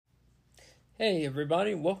Hey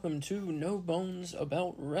everybody, welcome to No Bones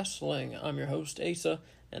About Wrestling. I'm your host Asa,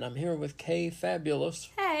 and I'm here with Kay Fabulous.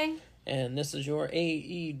 Hey. And this is your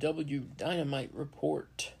AEW Dynamite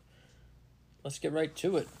report. Let's get right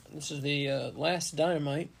to it. This is the last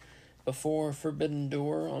Dynamite before Forbidden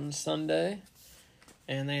Door on Sunday,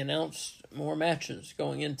 and they announced more matches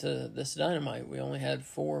going into this Dynamite. We only had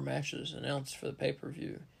 4 matches announced for the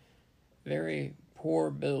pay-per-view. Very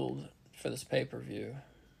poor build for this pay-per-view.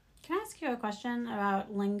 Can I ask you a question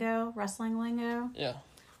about lingo, wrestling lingo? Yeah.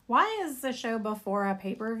 Why is the show before a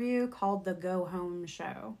pay-per-view called the Go Home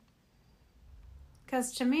Show?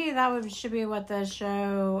 Because to me, should be what the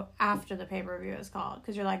show after the pay-per-view is called.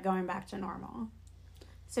 Because you're like going back to normal.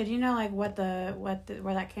 So do you know like where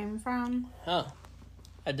that came from? Huh.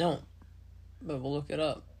 I don't. But we'll look it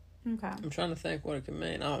up. Okay. I'm trying to think what it could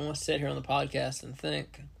mean. I don't want to sit here on the podcast and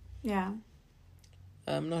think. Yeah.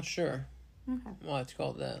 I'm not sure. Okay. Why it's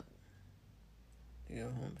called that. Go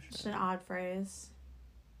home show. It's an odd phrase.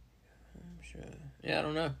 Home show. Yeah, I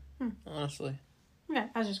don't know. Honestly. Okay,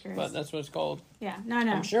 I was just curious. But that's what it's called. Yeah, no.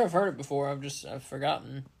 I'm sure I've heard it before. I've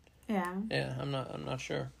forgotten. Yeah. Yeah, I'm not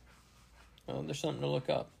sure. Well, there's something to look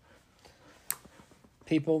up.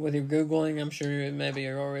 People with your Googling, I'm sure maybe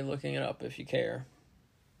you're already looking it up if you care.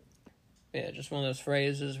 Yeah, just one of those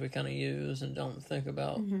phrases we kind of use and don't think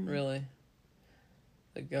about, really.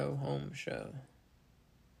 The Go Home Show.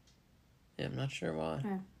 Yeah, I'm not sure why.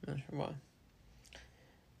 Yeah. Not sure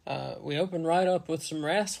why. We open right up with some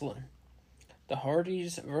wrestling. The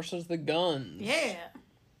Hardys versus the Guns. Yeah.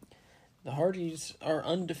 The Hardys are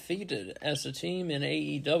undefeated as a team in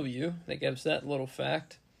AEW. That gives that little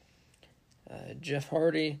fact. Jeff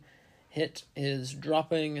Hardy hit his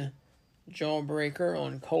dropping jawbreaker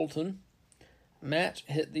on Colton. Matt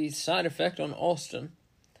hit the side effect on Austin.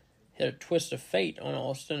 Hit a twist of fate on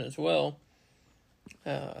Austin as well.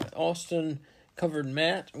 Austin covered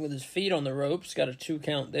Matt with his feet on the ropes. Got a 2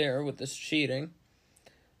 count there with this cheating.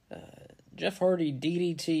 Jeff Hardy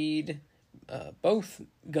DDT'd both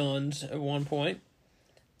Guns at one point.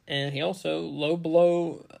 And he also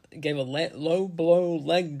gave a low blow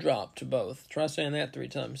leg drop to both. Try saying that 3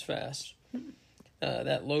 times fast.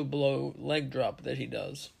 That low blow leg drop that he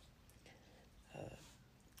does.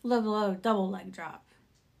 Low blow double leg drop.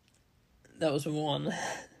 That was 1.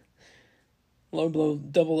 Low blow,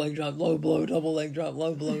 double leg drop, low blow, double leg drop,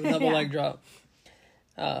 low blow, double leg drop.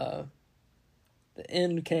 The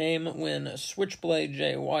end came when Switchblade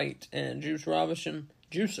Jay White and Juice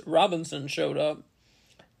Robinson showed up.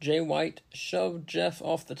 Jay White shoved Jeff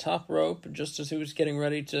off the top rope just as he was getting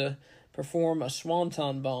ready to perform a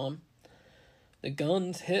swanton bomb. The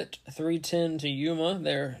Guns hit 310 to Yuma,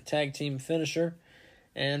 their tag team finisher,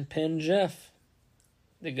 and pin Jeff.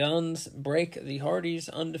 The Guns break the Hardys'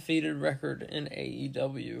 undefeated record in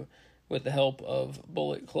AEW with the help of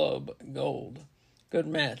Bullet Club Gold. Good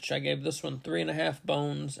match. I gave this one 3.5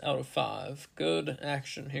 bones out of 5. Good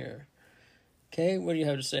action here. Kay, what do you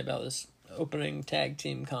have to say about this opening tag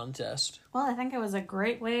team contest? Well, I think it was a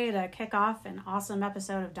great way to kick off an awesome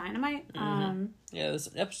episode of Dynamite. Yeah,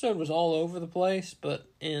 this episode was all over the place, but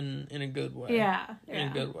in a good way. Yeah. In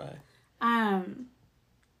a good way.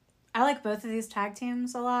 I like both of these tag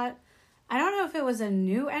teams a lot. I don't know if it was a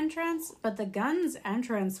new entrance, but the Guns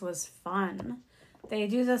entrance was fun. They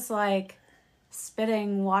do this, like,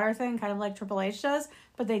 spitting water thing, kind of like Triple H does,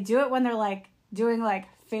 but they do it when they're, like, doing, like,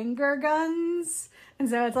 finger guns. And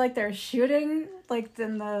so it's like they're shooting, like,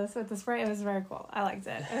 with the spray. It was very cool. I liked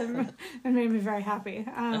it. It made me very happy.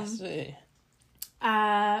 I see.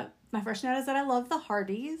 My first note is that I love the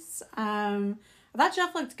Hardys. I thought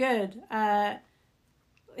Jeff looked good.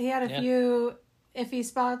 He had a few iffy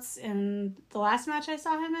spots in the last match I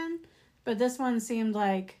saw him in, but this one seemed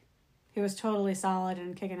like he was totally solid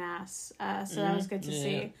and kicking ass. So that was good to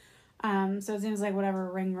see. So it seems like whatever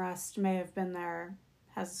ring rust may have been there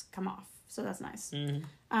has come off. So that's nice.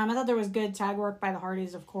 I thought there was good tag work by the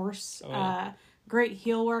Hardys, of course. Great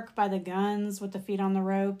heel work by the Guns with the feet on the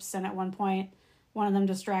ropes, and at one point, one of them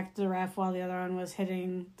distracted the ref while the other one was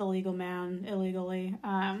hitting the legal man illegally.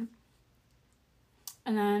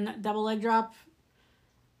 And then double leg drop,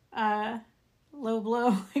 low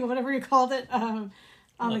blow, whatever you called it, on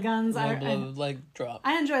the Guns. Low blow leg drop.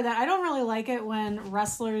 I enjoy that. I don't really like it when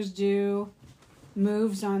wrestlers do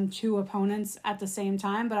moves on 2 opponents at the same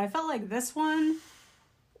time, but I felt like this one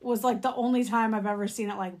was like the only time I've ever seen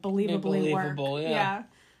it like believably work. Yeah.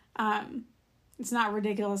 It's not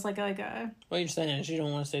ridiculous like a... What you're saying is you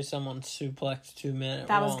don't want to say someone suplexed 2 men at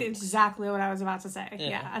That once. was exactly what I was about to say.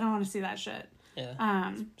 Yeah, I don't want to see that shit.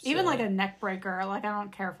 Yeah. Even like a neck breaker, like I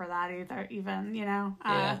don't care for that either, even, you know?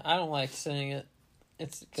 I don't like seeing it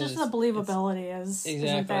It's just the believability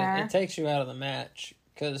isn't there. It takes you out of the match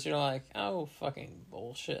because you're like, oh, fucking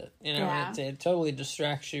bullshit. You know, it totally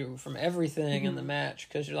distracts you from everything in the match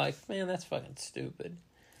because you're like, man, that's fucking stupid.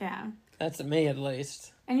 Yeah. That's me, at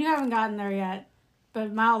least. And you haven't gotten there yet,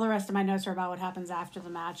 but all the rest of my notes are about what happens after the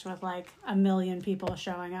match with, like, 1 million people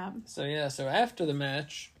showing up. So after the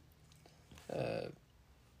match,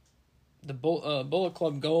 the Bullet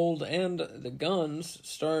Club Gold and the Guns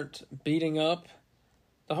start beating up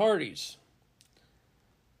the Hardys.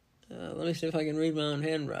 Let me see if I can read my own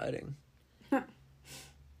handwriting.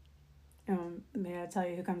 May I tell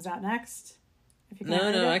you who comes out next? If you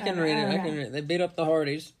no, I can read it. Okay. I can read it. They beat up the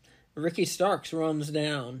Hardys. Ricky Starks runs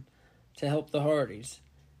down to help the Hardys.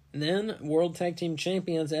 And then World Tag Team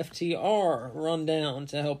Champions FTR run down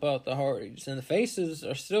to help out the Hardys. And the faces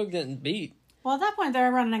are still getting beat. Well, at that point,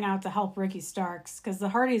 they're running out to help Ricky Starks because the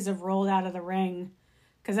Hardys have rolled out of the ring.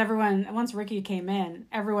 Because once Ricky came in,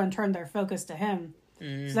 everyone turned their focus to him.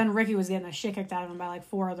 Mm-hmm. So then Ricky was getting the shit kicked out of him by like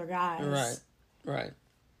 4 other guys. Right.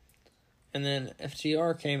 And then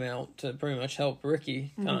FTR came out to pretty much help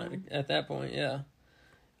Ricky at that point, yeah.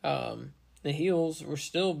 The heels were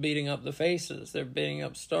still beating up the faces. They're beating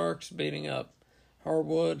up Starks, beating up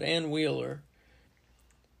Harwood and Wheeler.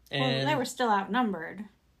 And they were still outnumbered.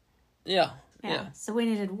 Yeah. So we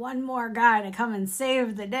needed one more guy to come and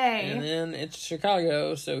save the day. And then it's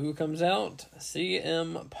Chicago, so who comes out?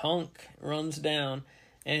 CM Punk runs down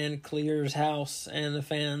and clears house, and the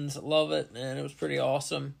fans love it, and it was pretty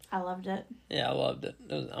awesome. I loved it. Yeah, I loved it.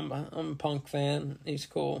 I'm a Punk fan. He's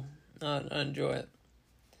cool. I enjoy it.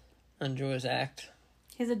 I enjoy his act.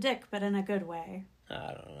 He's a dick, but in a good way.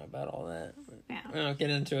 I don't know about all that. Yeah. We don't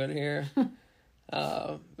get into it here.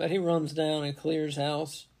 But he runs down and clears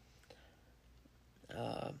house.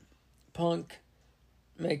 Punk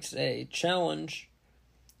makes a challenge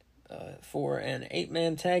for an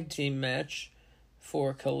 8-man tag team match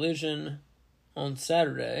for Collision on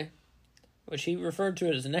Saturday, which he referred to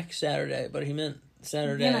it as next Saturday, but he meant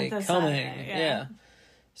Saturday coming. Saturday, yeah.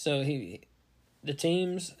 So the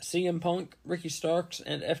teams, CM Punk, Ricky Starks,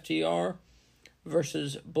 and FTR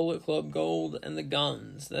versus Bullet Club Gold and the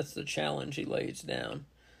Guns. That's the challenge he lays down.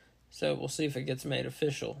 So we'll see if it gets made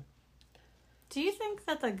official. Do you think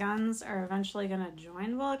that the Guns are eventually going to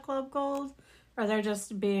join Bullet Club Gold, or they're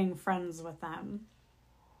just being friends with them?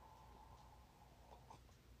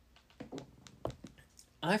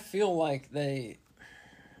 I feel like they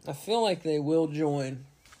will join.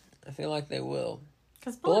 I feel like they will.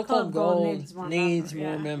 Because Bullet Club Gold needs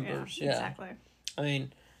more members. Yeah, exactly. I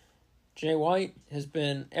mean, Jay White has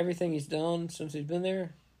been, everything he's done since he's been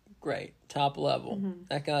there, great. Top level. Mm-hmm.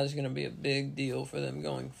 That guy's going to be a big deal for them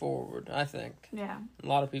going forward, I think. Yeah. A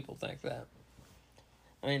lot of people think that.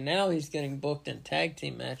 I mean, now he's getting booked in tag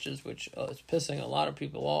team matches, which is pissing a lot of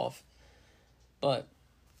people off. But,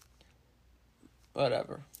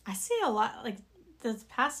 whatever. I see a lot, like, this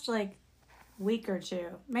past, like, week or two,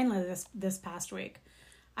 mainly this past week,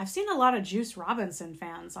 I've seen a lot of Juice Robinson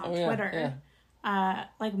fans on Twitter. Yeah.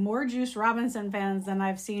 Like, more Juice Robinson fans than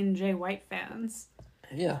I've seen Jay White fans.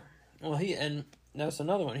 Yeah. Well, and that's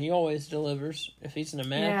another one. He always delivers. If he's in a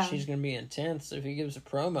match, he's going to be intense. If he gives a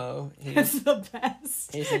promo, he's the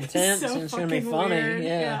best. He's intense and it's going to be funny. Weird.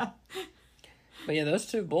 Yeah. But yeah, those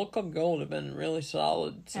two, Bullet Club Gold, have been really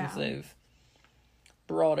solid since they've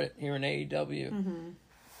brought it here in AEW. Mm-hmm.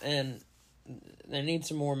 And they need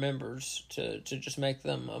some more members to just make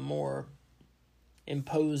them a more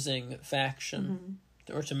imposing faction.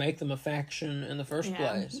 Mm-hmm. Or to make them a faction in the first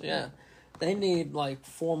place. Yeah. They need, like,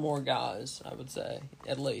 4 more guys, I would say,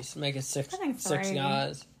 at least. Make it 6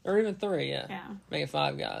 guys. Or even 3, yeah. Make it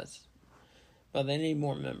 5 guys. But they need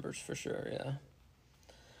more members, for sure, yeah.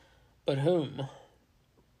 But whom?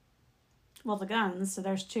 Well, the Guns, so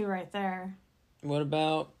there's 2 right there. What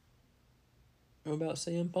about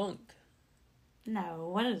CM Punk? No,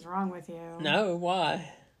 what is wrong with you? No,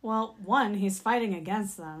 why? Well, 1, he's fighting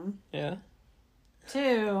against them. Yeah.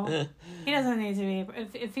 2, he doesn't need to be.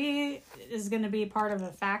 If he is going to be part of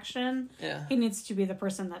a faction, he needs to be the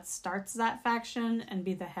person that starts that faction and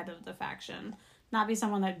be the head of the faction, not be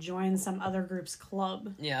someone that joins some other group's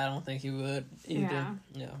club. Yeah, I don't think he would either.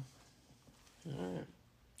 Yeah. All right.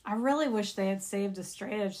 I really wish they had saved a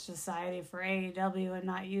straight edge society for AEW and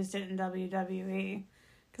not used it in WWE,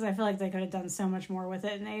 because I feel like they could have done so much more with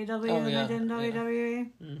it in AEW than they did in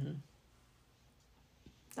WWE. Yeah. Mm-hmm.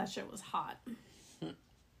 That shit was hot.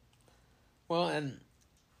 Well, and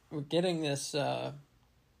we're getting this kind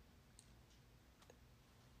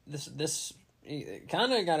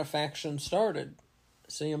of got a faction started.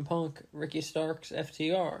 CM Punk, Ricky Starks,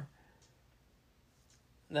 FTR.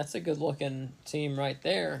 that's a good-looking team right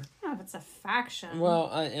there. I don't know if it's a faction.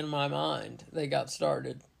 Well, in my mind, they got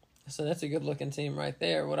started. So that's a good-looking team right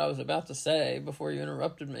there. What I was about to say before you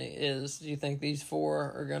interrupted me is, do you think these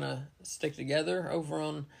four are going to stick together over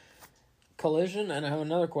on Collision? And I have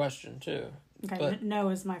another question, too. Okay, but no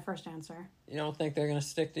is my first answer. You don't think they're going to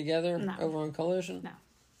stick together over on Collision? No.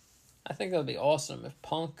 I think that would be awesome if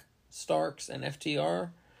Punk, Starks, and FTR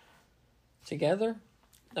together.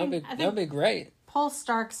 That would be great. Pull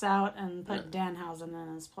Starks out and put Danhausen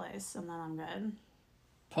in his place, and then I'm good.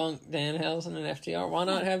 Punk, Danhausen, and FTR. Why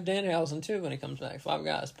not have Danhausen, too, when he comes back? 5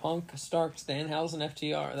 guys. Punk, Starks, Danhausen,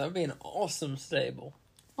 FTR. That would be an awesome stable.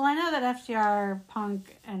 Well, I know that FTR,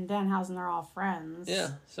 Punk, and Danhausen are all friends.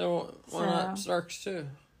 Yeah, so why not Starks, too?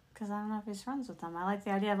 Because I don't know if he's friends with them. I like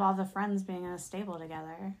the idea of all the friends being in a stable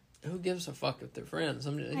together. Who gives a fuck if they're friends?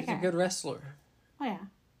 He's a good wrestler. Oh, yeah.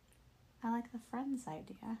 I like the friends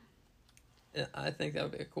idea. Yeah, I think that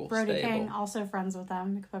would be a cool Brody stable. King, also friends with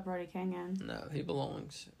them. You could put Brody King in. No, he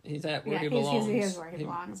belongs. He's at where he belongs. He is where he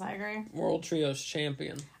belongs, I agree. World Trios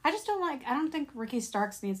champion. I don't think Ricky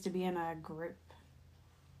Starks needs to be in a group.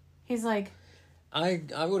 He's like... I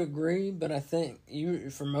would agree, but I think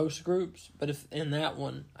for most groups, but if in that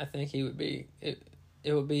one, I think he would be... It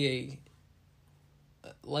would be a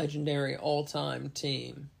legendary all-time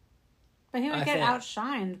team. But he would get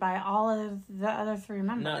outshined by all of the other 3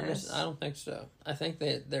 members. I don't think so. I think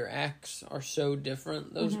that their acts are so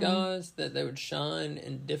different, those guys, that they would shine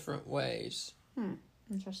in different ways.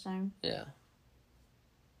 Interesting. Yeah.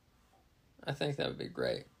 I think that would be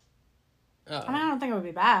great. I don't think it would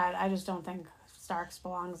be bad. I just don't think Starks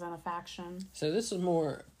belongs in a faction. So this is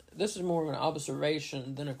more of an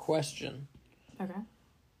observation than a question. Okay.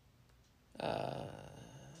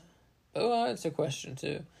 It's a question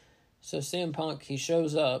too. So CM Punk, he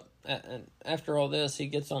shows up, and after all this, he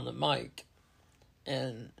gets on the mic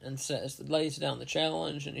and lays down the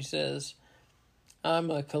challenge, and he says, "I'm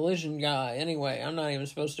a Collision guy anyway. I'm not even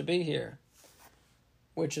supposed to be here,"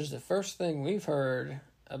 which is the first thing we've heard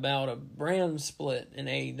about a brand split in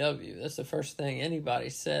AEW. That's the first thing anybody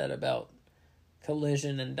said about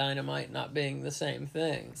Collision and Dynamite not being the same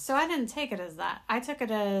thing. So I didn't take it as that. I took it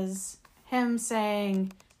as him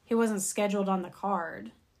saying he wasn't scheduled on the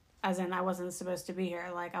card. As in, I wasn't supposed to be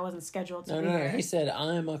here. Like, I wasn't scheduled to be here. No, he said,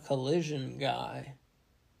 "I'm a Collision guy.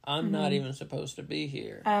 I'm not even supposed to be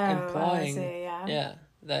here." Oh, implying, I see, yeah. Yeah,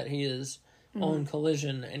 that he is on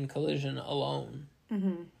Collision and Collision alone.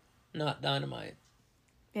 Not Dynamite.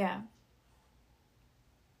 Yeah.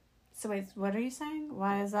 So wait, what are you saying?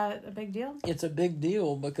 Why is that a big deal? It's a big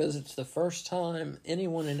deal because it's the first time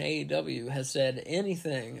anyone in AEW has said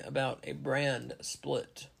anything about a brand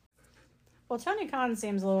split. Well, Tony Khan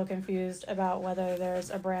seems a little confused about whether there's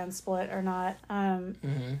a brand split or not. And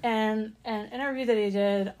an interview that he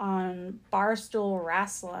did on Barstool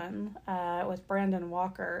Wrestling with Brandon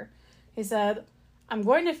Walker, he said, "I'm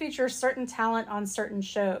going to feature certain talent on certain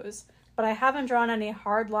shows, but I haven't drawn any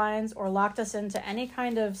hard lines or locked us into any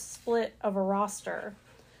kind of split of a roster.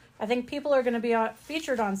 I think people are going to be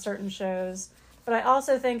featured on certain shows, but I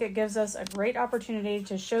also think it gives us a great opportunity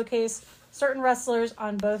to showcase certain wrestlers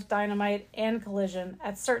on both Dynamite and Collision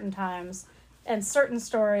at certain times, and certain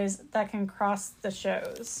stories that can cross the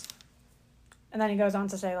shows." And then he goes on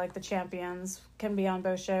to say, like, the champions can be on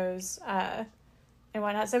both shows, and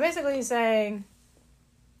whatnot. So basically he's saying,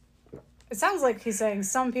 it sounds like he's saying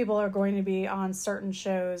some people are going to be on certain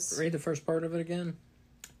shows. Read the first part of it again.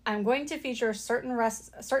 "I'm going to feature certain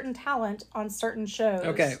talent on certain shows."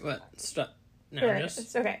 Okay, but stop. No,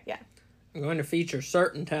 It's okay, yeah. "I'm going to feature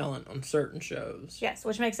certain talent on certain shows." Yes,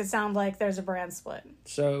 which makes it sound like there's a brand split.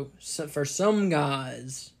 So for some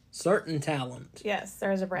guys, certain talent. Yes,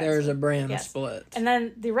 there's a brand There's split. a brand split. And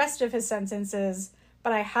then the rest of his sentence is,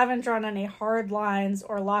 "But I haven't drawn any hard lines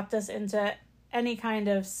or locked us into any kind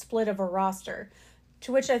of split of a roster."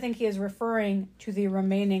 To which I think he is referring to the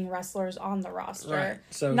remaining wrestlers on the roster. Right.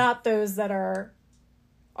 So, not those that are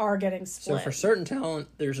getting split. So for certain talent,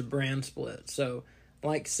 there's a brand split. So,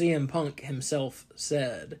 like CM Punk himself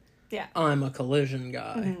said, yeah, "I'm a Collision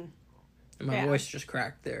guy." And my voice just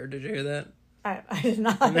cracked there. Did you hear that? I did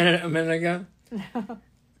not. A minute ago? No.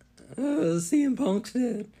 CM Punk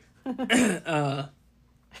said.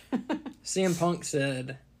 CM Punk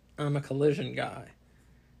said, "I'm a Collision guy."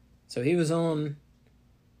 So he was on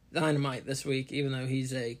Dynamite this week, even though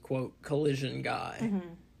he's a, quote, Collision guy.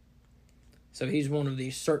 So he's one of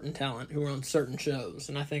these certain talent who are on certain shows.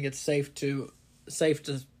 And I think it's safe to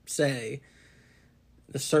say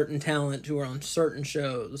the certain talent who are on certain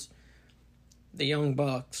shows, the Young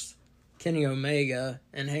Bucks, Kenny Omega,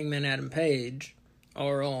 and Hangman Adam Page,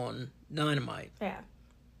 are on Dynamite. Yeah.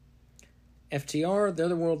 FTR, they're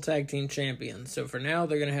the World Tag Team Champions. So for now,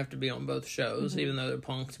 they're going to have to be on both shows, even though they're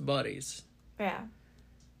Punk's buddies. Yeah.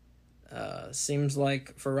 Seems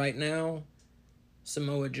like for right now,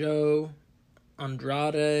 Samoa Joe,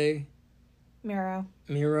 Andrade,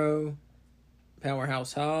 Miro,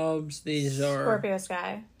 Powerhouse Hobbs. These are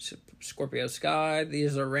Scorpio Sky.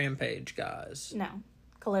 These are Rampage guys. No,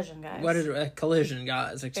 Collision guys. What is Collision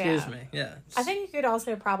guys? Excuse me. Yeah. I think you could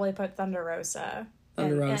also probably put Thunder Rosa.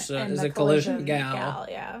 Thunder Rosa is a Collision gal.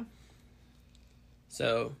 Yeah.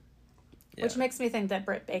 So. Yeah. Which makes me think that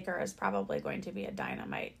Britt Baker is probably going to be a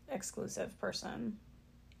Dynamite exclusive person.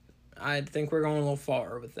 I think we're going a little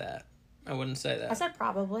far with that. I wouldn't say that. I said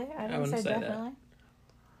probably. I didn't say definitely.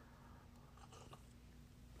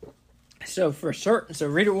 That. So for certain, so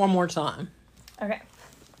read it one more time. Okay.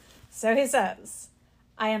 So he says,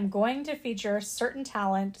 I am going to feature certain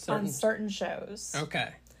talent on certain shows.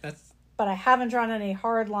 Okay. But I haven't drawn any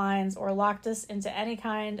hard lines or locked us into any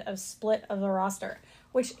kind of split of the roster.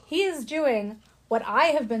 Which he is doing what I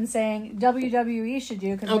have been saying WWE should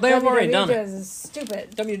do, because what they've WWE already done does is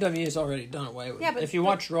stupid. WWE has already done away with it. But if you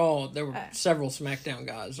watch Raw, there were several SmackDown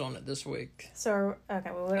guys on it this week. So,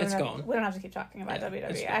 okay, well, we don't have to keep talking about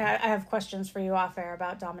WWE. I have questions for you off air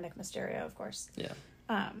about Dominic Mysterio, of course. Yeah.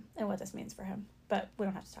 And what this means for him. But we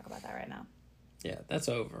don't have to talk about that right now. Yeah, that's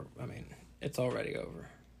over. I mean, it's already over.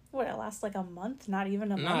 What, it lasts like a month? Not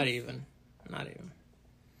even a month? Not even.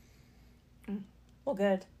 Well,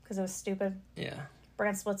 good, because it was stupid. Yeah.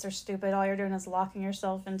 Brand splits are stupid. All you're doing is locking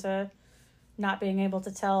yourself into not being able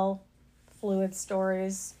to tell fluid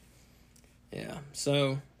stories. Yeah.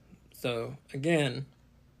 So again,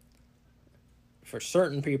 for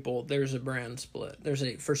certain people, there's a brand split.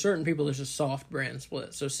 For certain people, there's a soft brand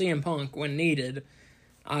split. So CM Punk, when needed,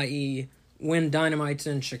 i.e., when Dynamite's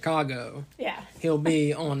in Chicago, he'll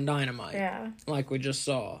be on Dynamite. Yeah. Like we just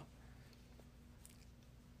saw.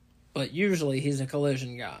 But usually he's a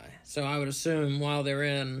Collision guy. So I would assume while they're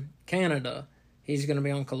in Canada, he's going to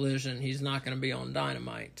be on Collision. He's not going to be on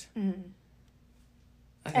Dynamite. Mm-hmm.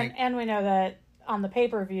 And we know that on the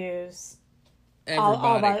pay-per-views,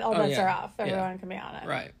 all bets are off. Everyone can be on it.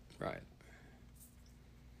 Right.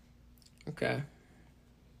 Okay.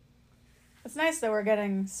 It's nice that we're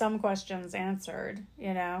getting some questions answered,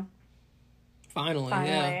 you know?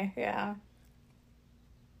 Finally, yeah.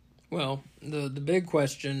 Well, the big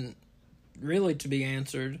question really to be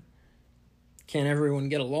answered, can everyone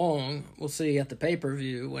get along? We'll see at the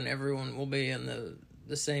pay-per-view when everyone will be in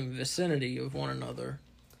the same vicinity of one another.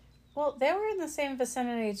 Well, they were in the same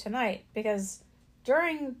vicinity tonight because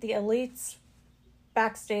during the Elite's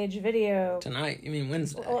backstage video... Tonight? You mean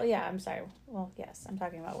Wednesday? Well, yeah, I'm sorry. Well, yes, I'm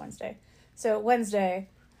talking about Wednesday. So Wednesday,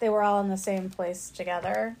 they were all in the same place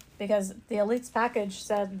together because the Elite's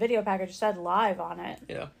video package said live on it.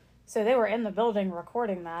 Yeah. So they were in the building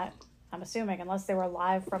recording that, I'm assuming, unless they were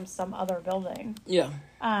live from some other building. Yeah.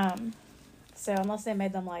 So unless they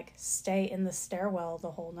made them, like, stay in the stairwell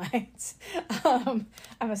the whole night,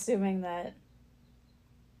 I'm assuming that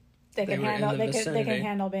they can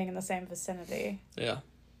handle being in the same vicinity. Yeah.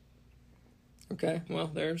 Okay, well,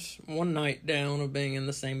 there's one night down of being in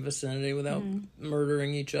the same vicinity without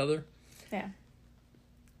murdering each other. Yeah.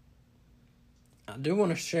 I do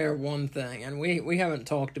want to share one thing, and we haven't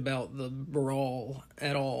talked about the brawl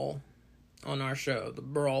at all on our show, the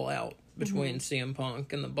brawl out between CM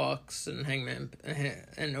Punk and the Bucks and Hangman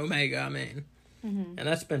and Omega, I mean. Mm-hmm. And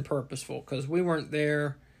that's been purposeful, because we weren't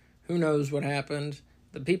there. Who knows what happened?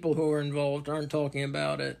 The people who were involved aren't talking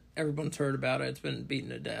about it. Everyone's heard about it. It's been beaten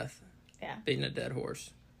to death. Yeah. Beating a dead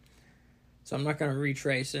horse. So I'm not going to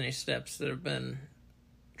retrace any steps that have been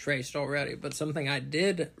traced already. But something I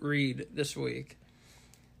did read this week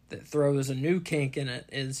that throws a new kink in it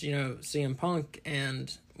is, CM Punk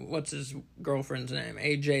and what's his girlfriend's name?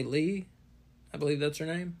 AJ Lee? I believe that's her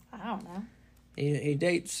name. I don't know. He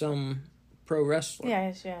dates some pro wrestler.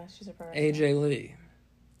 Yeah, she's a pro wrestler. AJ Lee,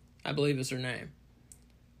 I believe is her name.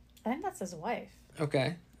 I think that's his wife.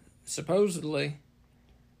 Okay. Supposedly...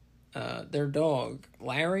 their dog,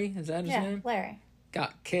 Larry, is that his name? Yeah, Larry.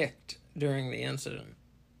 Got kicked during the incident.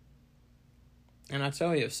 And I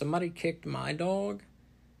tell you, if somebody kicked my dog...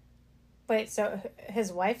 Wait, so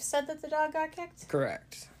his wife said that the dog got kicked?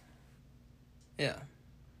 Correct. Yeah.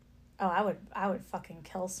 Oh, I would fucking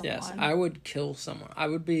kill someone. Yes, I would kill someone. I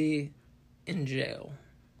would be in jail.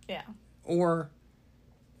 Yeah. Or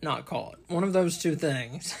not caught. One of those two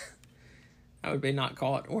things. I would be not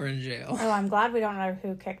caught or in jail. Oh, I'm glad we don't know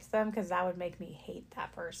who kicked them, because that would make me hate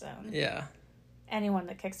that person. Yeah. Anyone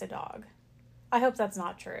that kicks a dog. I hope that's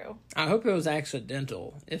not true. I hope it was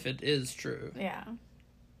accidental, if it is true. Yeah.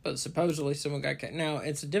 But supposedly someone got kicked. Now,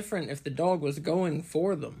 it's different if the dog was going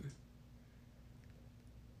for them.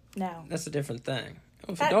 No. That's a different thing.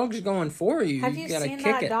 If a dog's going for you, you gotta kick it. Have you seen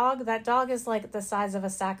that dog? That dog is like the size of a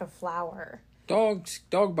sack of flour.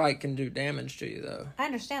 Dog bite can do damage to you, though. I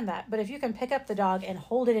understand that. But if you can pick up the dog and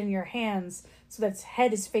hold it in your hands so that its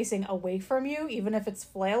head is facing away from you, even if it's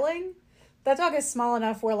flailing, that dog is small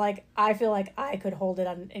enough where, like, I feel like I could hold it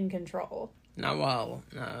in control. Not while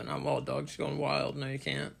dogs going wild. No, you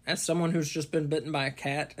can't. As someone who's just been bitten by a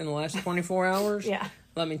cat in the last 24 hours, yeah.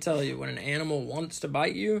 Let me tell you, when an animal wants to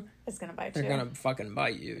bite you, it's gonna bite you. They're gonna fucking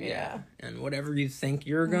bite you, yeah. And whatever you think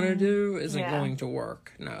you're gonna do isn't going to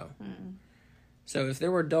work. No. Mm. So if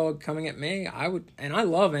there were a dog coming at me, I would, and I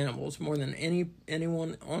love animals more than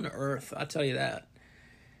anyone on earth. I tell you that.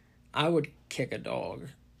 I would kick a dog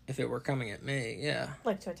if it were coming at me. Yeah.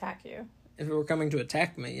 Like to attack you. If it were coming to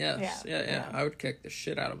attack me, yes. Yeah. I would kick the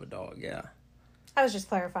shit out of a dog, yeah. I was just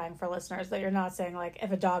clarifying for listeners that you're not saying, like,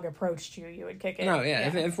 if a dog approached you, you would kick it. No, yeah.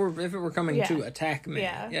 If it were coming to attack me,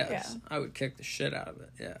 yes, I would kick the shit out of it,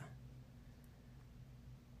 yeah.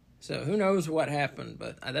 So who knows what happened,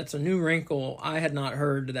 but that's a new wrinkle. I had not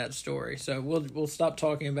heard that story, so we'll stop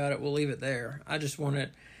talking about it. We'll leave it there.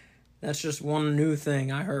 That's just one new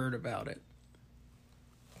thing I heard about it.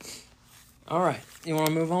 All right, you want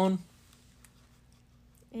to move on?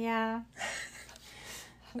 Yeah.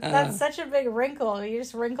 That's such a big wrinkle. You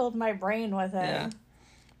just wrinkled my brain with it. Yeah.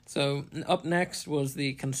 So up next was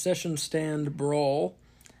the concession stand brawl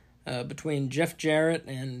between Jeff Jarrett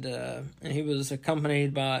and he was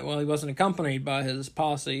accompanied by, well, he wasn't accompanied by his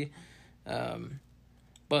posse,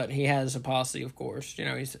 but he has a posse, of course. You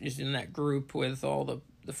know, he's in that group with all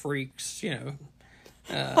the freaks, you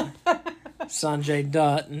know, Sanjay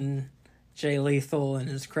Dutt and Jay Lethal and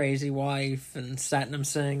his crazy wife, and Satnam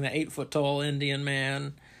Singh, the 8-foot-tall Indian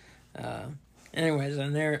man. Anyways,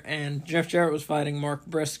 and Jeff Jarrett was fighting Mark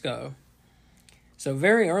Briscoe. So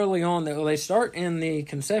very early on, they start in the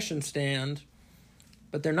concession stand,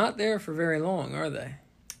 but they're not there for very long, are they?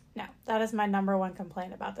 No, that is my number one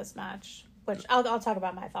complaint about this match, which I'll talk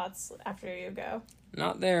about my thoughts after you go.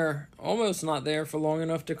 Almost not there for long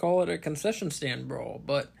enough to call it a concession stand brawl,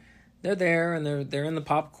 but they're there, and they're in the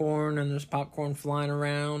popcorn, and there's popcorn flying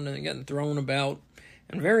around, and getting thrown about.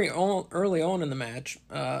 And very early on in the match,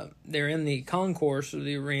 they're in the concourse of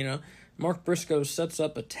the arena. Mark Briscoe sets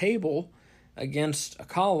up a table against a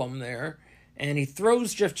column there, and he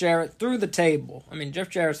throws Jeff Jarrett through the table. I mean, Jeff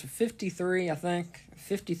Jarrett's a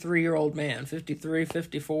 53-year-old man,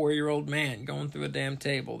 54-year-old man going through a damn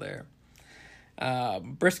table there.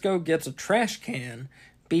 Briscoe gets a trash can,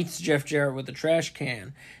 beats Jeff Jarrett with a trash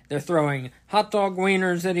can. They're throwing hot dog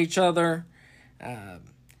wieners at each other. And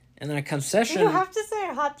then a concession... You have to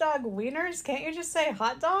say hot dog wieners? Can't you just say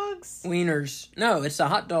hot dogs? Wieners. No, it's a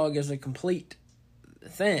hot dog as a complete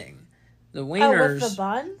thing. The wieners... with the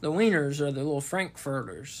bun? The wieners are the little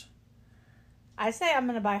frankfurters. I say I'm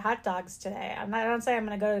going to buy hot dogs today. I don't say I'm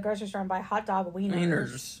going to go to the grocery store and buy hot dog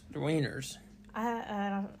wieners. Wieners.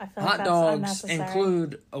 I feel hot like that's dogs unnecessary.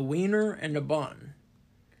 include a wiener and a bun.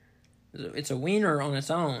 It's a wiener on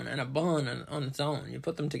its own and a bun on its own. You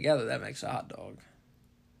put them together, that makes a hot dog.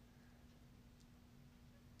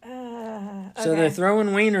 Okay. So they're throwing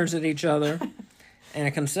wieners at each other, and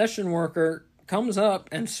a concession worker comes up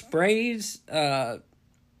and sprays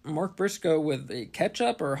Mark Briscoe with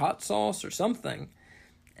ketchup or hot sauce or something,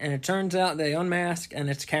 and it turns out they unmask, and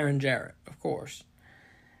it's Karen Jarrett, of course.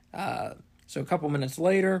 So a couple minutes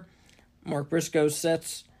later, Mark Briscoe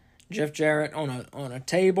sets Jeff Jarrett on a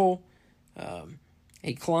table.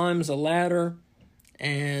 He climbs a ladder,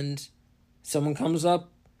 and someone comes up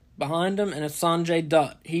behind him, and it's Sanjay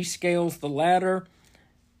Dutt. He scales the ladder.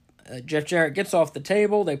 Jeff Jarrett gets off the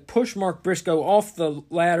table. They push Mark Briscoe off the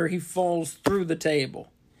ladder. He falls through the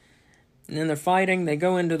table. And then they're fighting. They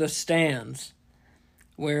go into the stands,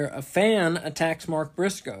 where a fan attacks Mark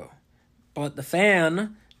Briscoe. But the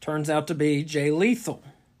fan turns out to be Jay Lethal.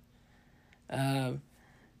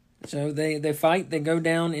 So they fight. They go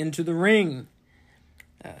down into the ring.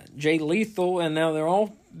 Jay Lethal, and now they're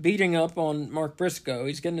all beating up on Mark Briscoe.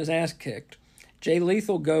 He's getting his ass kicked. Jay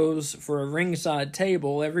Lethal goes for a ringside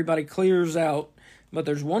table. Everybody clears out, but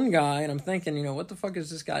there's one guy, and I'm thinking, what the fuck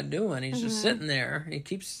is this guy doing? He's just sitting there. He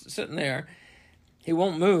keeps sitting there. He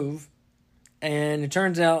won't move, and it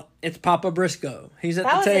turns out it's Papa Briscoe. He's at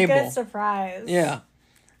the table. That was a good surprise. Yeah.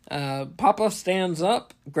 Papa stands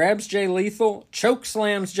up, grabs Jay Lethal, choke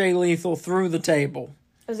slams Jay Lethal through the table.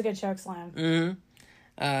 It was a good choke slam. Mm-hmm.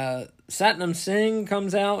 Satnam Singh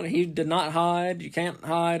comes out. He did not hide. You can't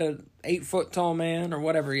hide a 8-foot tall man or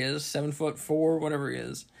whatever he is, 7'4", whatever he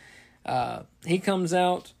is. He comes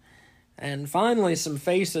out, and finally some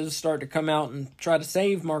faces start to come out and try to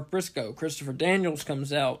save Mark Briscoe. Christopher Daniels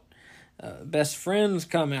comes out. Best Friends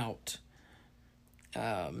come out.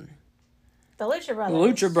 The Lucha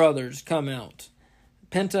Brothers. The Lucha Brothers come out.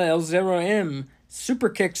 Penta El Zero M super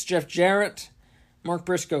kicks Jeff Jarrett. Mark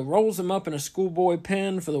Briscoe rolls him up in a schoolboy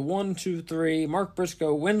pin for the 1, 2, 3. Mark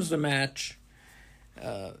Briscoe wins the match.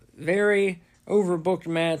 Very overbooked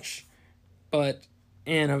match, but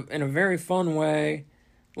in a very fun way.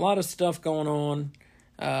 A lot of stuff going on.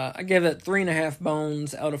 I give it 3.5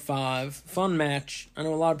 bones out of 5. Fun match. I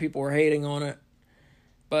know a lot of people were hating on it,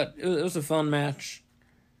 but it was a fun match.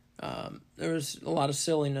 There was a lot of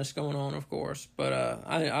silliness going on, of course, but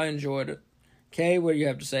I enjoyed it. Kay, what do you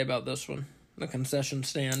have to say about this one? The concession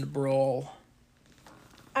stand brawl.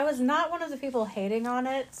 I was not one of the people hating on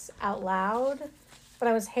it out loud, but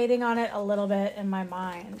I was hating on it a little bit in my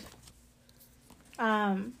mind.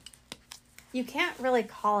 You can't really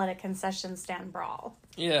call it a concession stand brawl.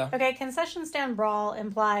 Yeah. Okay, concession stand brawl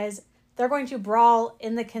implies they're going to brawl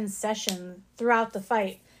in the concession throughout the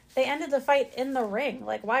fight. They ended the fight in the ring.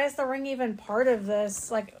 Like, why is the ring even part of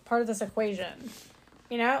this equation?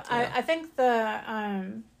 You know, yeah. I think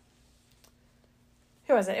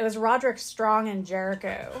who was it? It was Roderick Strong and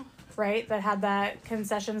Jericho, right? That had that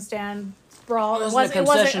concession stand brawl. It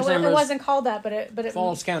wasn't called that, but it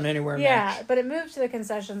Falls Count Anywhere match. Yeah, but it moved to the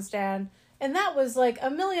concession stand, and that was like a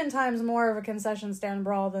million times more of a concession stand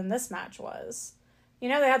brawl than this match was. You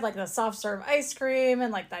know, they had like the soft serve ice cream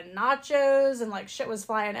and like the nachos and like shit was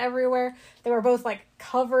flying everywhere. They were both like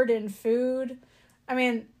covered in food. I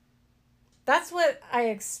mean, that's what I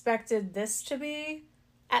expected this to be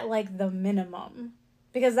at like the minimum.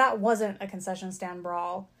 Because that wasn't a concession stand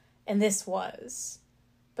brawl, and this was.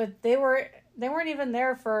 But they weren't even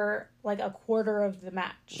there for like a quarter of the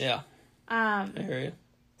match. Yeah. I hear you.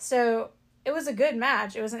 So it was a good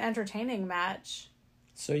match. It was an entertaining match.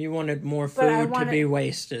 So you wanted more food to be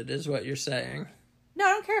wasted, is what you're saying. No, I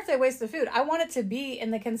don't care if they waste the food. I want it to be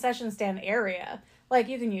in the concession stand area. Like,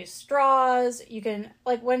 you can use straws. You can,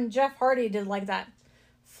 like, when Jeff Hardy did, like, that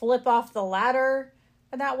flip off the ladder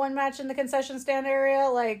in that one match in the concession stand area,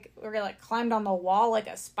 like, where he, like, climbed on the wall like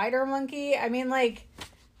a spider monkey. I mean, like,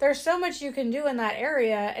 there's so much you can do in that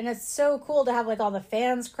area, and it's so cool to have, like, all the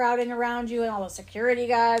fans crowding around you and all the security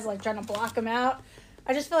guys, like, trying to block them out.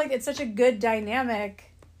 I just feel like it's such a good dynamic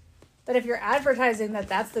that if you're advertising that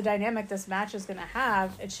that's the dynamic this match is going to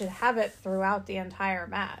have, it should have it throughout the entire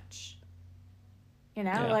match. You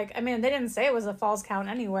know? Yeah. Like, I mean, they didn't say it was a Falls Count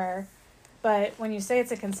Anywhere, but when you say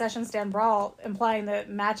it's a concession stand brawl, implying the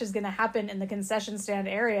match is going to happen in the concession stand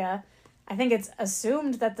area, I think it's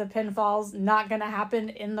assumed that the pinfall's not going to happen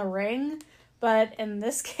in the ring, but in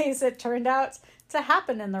this case, it turned out to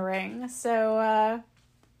happen in the ring. So,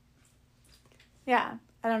 yeah,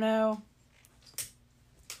 I don't know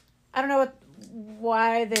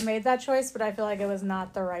why they made that choice, but I feel like it was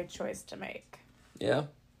not the right choice to make. Yeah,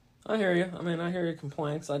 I hear you. I mean, I hear your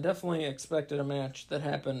complaints. I definitely expected a match that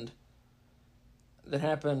happened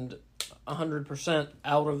 100%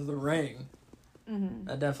 out of the ring. Mm-hmm.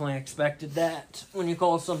 I definitely expected that when you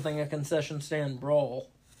call something a concession stand brawl.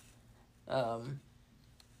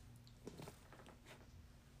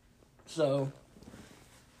 So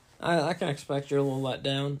I can expect you're a little let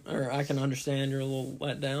down, or I can understand you're a little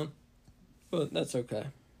let down, but that's okay.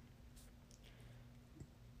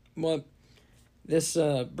 Well, this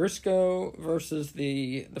Briscoe versus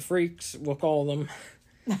the freaks, we'll call them,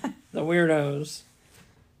 the weirdos.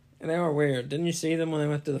 And they were weird. Didn't you see them when they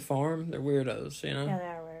went to the farm? They're weirdos, you know? Yeah, they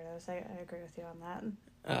are weirdos. I agree with you on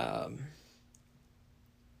that.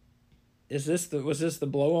 Was this the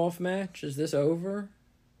blow-off match? Is this over?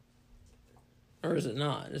 Or is it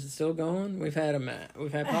not? Is it still going? We've had a match.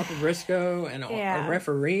 We've had Papa Briscoe and a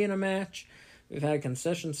referee in a match. We've had a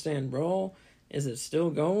concession stand brawl. Is it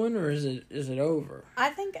still going, or is it over?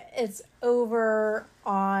 I think it's over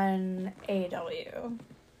on AEW.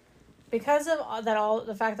 Because of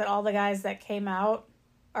the fact that all the guys that came out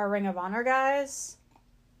are Ring of Honor guys,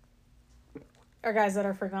 or guys that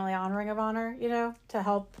are frequently on Ring of Honor, you know, to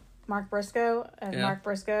help Mark Briscoe, and yeah. Mark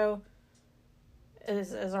Briscoe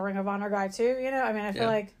is a Ring of Honor guy too, you know? I mean, I feel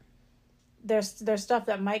like there's stuff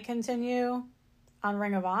that might continue on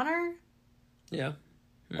Ring of Honor. Yeah.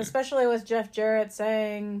 Especially with Jeff Jarrett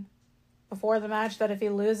saying before the match that if he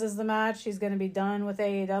loses the match, he's going to be done with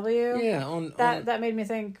AEW. Yeah, that made me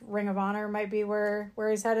think Ring of Honor might be where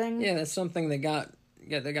he's heading. Yeah, that's something that got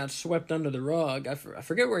swept under the rug. I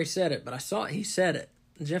forget where he said it, but I saw it. He said it.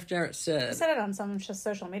 Jeff Jarrett said. He said it on some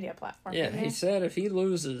social media platform. Yeah, he said if he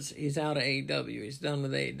loses, he's out of AEW. He's done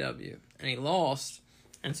with AEW, and he lost.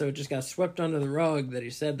 And so it just got swept under the rug that he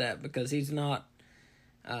said that because he's not,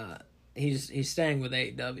 he's staying with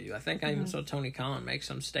AEW. I think I even saw Tony Khan make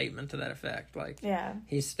some statement to that effect. Like,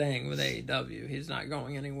 he's staying with AEW. He's not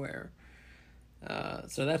going anywhere.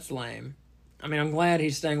 So that's lame. I mean, I'm glad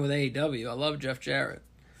he's staying with AEW. I love Jeff Jarrett.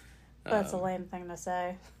 That's a lame thing to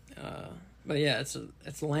say. But yeah,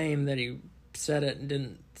 it's lame that he said it and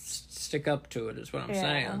didn't stick up to it, is what I'm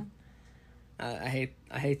saying.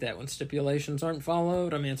 I hate that when stipulations aren't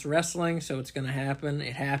followed. I mean, it's wrestling, so it's going to happen.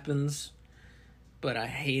 It happens, but I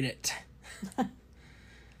hate it. Well,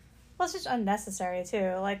 it's just unnecessary,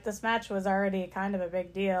 too. Like, this match was already kind of a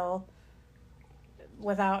big deal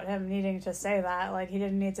without him needing to say that. Like, he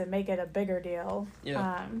didn't need to make it a bigger deal.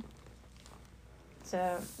 Yeah.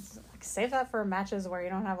 So, save that for matches where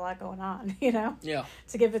you don't have a lot going on, you know? Yeah.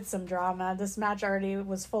 To give it some drama. This match already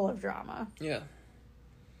was full of drama. Yeah.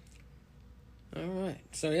 All right.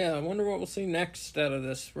 So, yeah, I wonder what we'll see next out of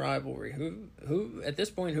this rivalry. Who at this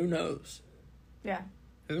point, who knows? Yeah.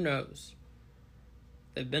 Who knows?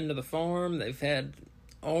 They've been to the farm. They've had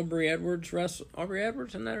Aubrey Edwards wrestle. Aubrey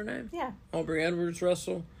Edwards, isn't that her name? Yeah. Aubrey Edwards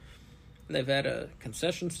wrestle. They've had a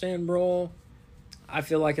concession stand brawl. I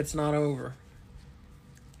feel like it's not over.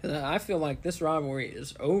 I feel like this rivalry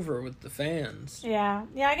is over with the fans. Yeah.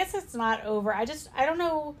 Yeah, I guess it's not over. I don't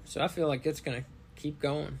know. So I feel like it's going to keep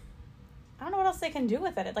going. I don't know what else they can do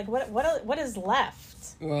with it. Like, what is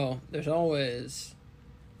left? Well, there's always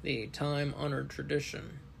the time-honored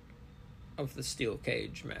tradition of the steel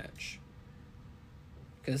cage match.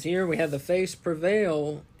 Because here we have the face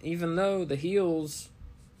prevail, even though the heels,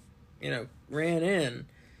 ran in.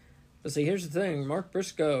 But see, here's the thing. Mark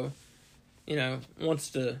Briscoe, wants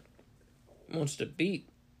to beat,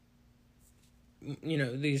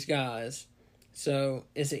 these guys. So,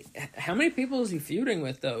 how many people is he feuding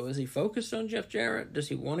with, though? Is he focused on Jeff Jarrett? Does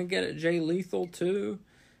he want to get at Jay Lethal, too?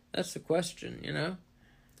 That's the question, Well,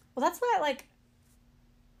 that's why,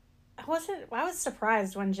 I was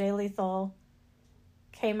surprised when Jay Lethal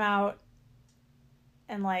came out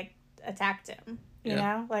and, attacked him, you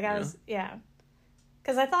know? Because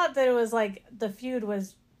I thought that it was, the feud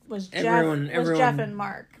was Jeff and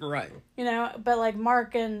Mark. Right. But,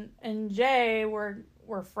 Mark and Jay were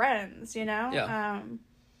friends, Yeah.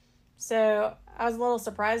 So I was a little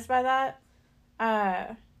surprised by that.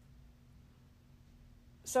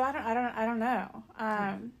 So I don't know.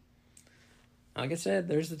 Like I said,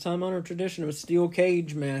 there's the time-honored tradition of a steel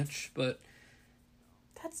cage match, but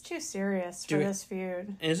that's too serious for this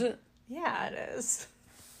feud. Is it? Yeah, it is.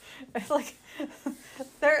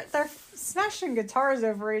 They're smashing guitars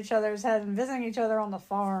over each other's head and visiting each other on the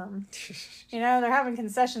farm. They're having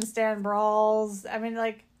concession stand brawls. I mean,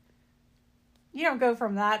 you don't go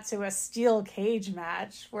from that to a steel cage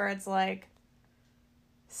match where it's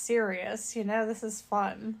serious. This is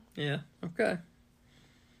fun. Yeah. Okay.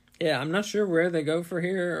 Yeah, I'm not sure where they go for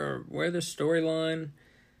here or where the storyline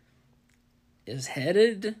is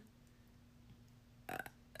headed.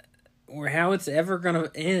 Or how it's ever going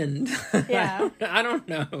to end. Yeah. I don't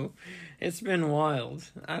know. It's been wild.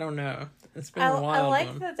 I don't know. It's been a wild I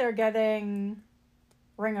like that they're getting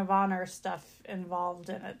Ring of Honor stuff involved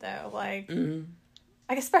in it, though. I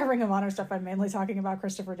guess by Ring of Honor stuff, I'm mainly talking about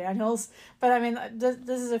Christopher Daniels. But, I mean,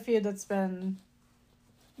 this is a feud that's been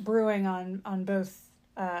brewing on both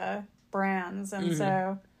brands. And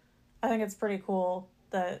so I think it's pretty cool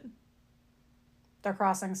that they're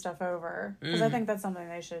crossing stuff over. Because I think that's something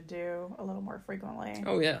they should do a little more frequently.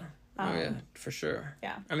 Oh, yeah. For sure.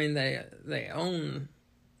 Yeah. I mean, they own,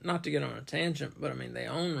 not to get on a tangent, but I mean, they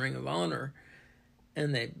own Ring of Honor,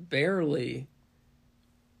 and they barely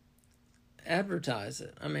advertise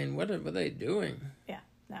it. I mean, what are they doing? Yeah,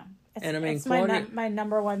 no. It's my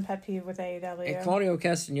number one pet peeve with AEW. And Claudio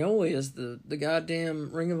Castagnoli is the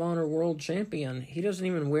goddamn Ring of Honor world champion. He doesn't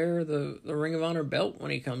even wear the Ring of Honor belt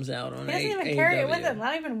when he comes out on AEW. He doesn't even carry it with him.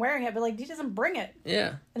 Not even wearing it, but he doesn't bring it.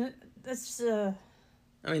 Yeah. And it's just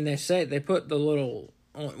I mean, they put the little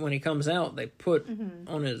when he comes out. They put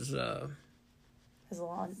on his little.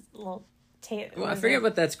 Well, I forget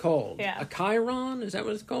what that's called. Yeah. A chyron? Is that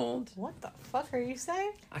what it's called? What the fuck are you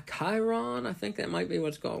saying? A chyron? I think that might be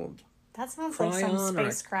what's called. That sounds like some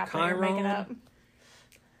space crap that you're making up.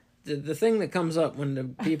 The thing that comes up when the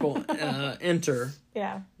people enter.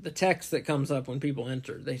 Yeah. The text that comes up when people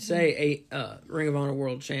enter. They say Ring of Honor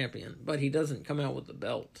World Champion, but he doesn't come out with the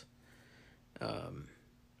belt.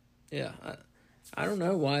 Yeah. I don't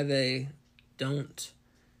know why they don't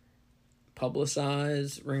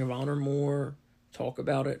publicize Ring of Honor more, talk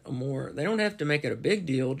about it more. They don't have to make it a big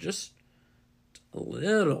deal, just a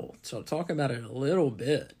little. So talk about it a little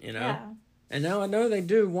bit, Yeah. And now I know they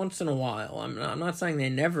do once in a while. I'm not saying they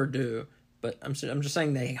never do, but I'm just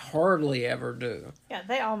saying they hardly ever do. Yeah,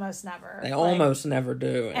 they almost never. They almost never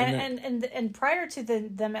do. And prior to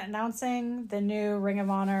them announcing the new Ring of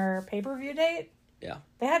Honor pay-per-view date, yeah,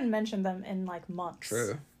 they hadn't mentioned them in like months.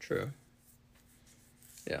 True.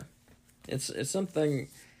 Yeah, it's something.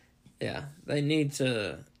 Yeah, they need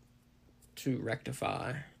to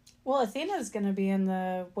rectify. Well, Athena's going to be in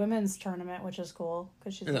the women's tournament, which is cool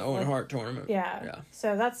because she's in the Owen Hart tournament. Yeah.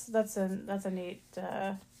 So that's a neat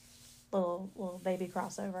little baby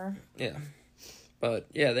crossover. Yeah, but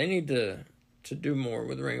yeah, they need to do more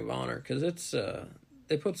with Ring of Honor because it's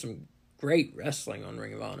they put some great wrestling on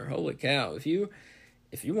Ring of Honor. Holy cow! If you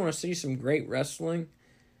want to see some great wrestling,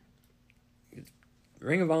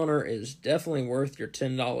 Ring of Honor is definitely worth your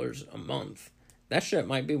 $10 a month. That shit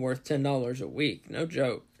might be worth $10 a week. No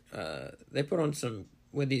joke. They put on some,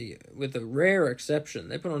 with a rare exception,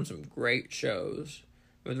 they put on some great shows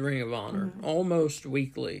with Ring of Honor. Mm-hmm. Almost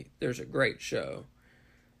weekly, there's a great show.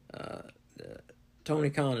 Tony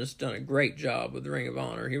Khan has done a great job with Ring of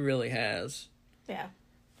Honor. He really has. Yeah.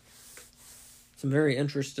 Some very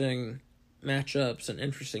interesting matchups and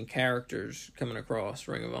interesting characters coming across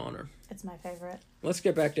Ring of Honor. It's my favorite. Let's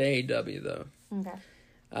get back to AEW, though. Okay.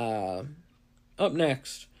 Up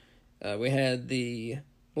next, we had the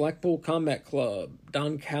Blackpool Combat Club,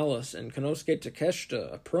 Don Callis and Konosuke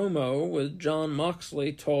Takeshita, a promo with Jon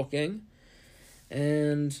Moxley talking,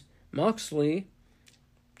 and Moxley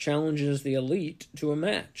challenges the Elite to a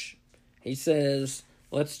match. He says,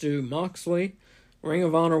 let's do Moxley, Ring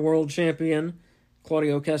of Honor World Champion,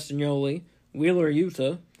 Claudio Castagnoli, Wheeler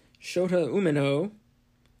Yuta, Shota Umino,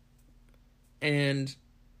 and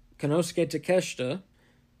Konosuke Takeshita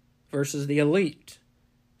versus the Elite.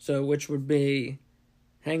 So, which would be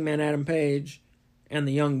Hangman Adam Page and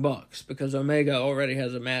the Young Bucks, because Omega already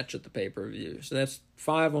has a match at the pay-per-view. So that's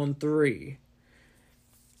 5-on-3.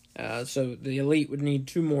 So the Elite would need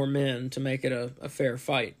 2 more men to make it a fair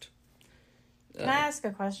fight. Can I ask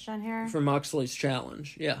a question here? For Moxley's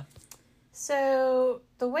challenge, yeah. So,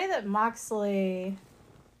 the way that Moxley,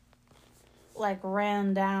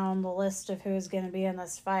 ran down the list of who's going to be in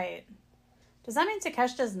this fight, does that mean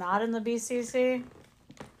Takeshita's not in the BCC?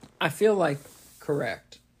 I feel like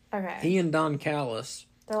correct. Okay. He and Don Callis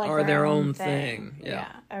are their own thing. Yeah.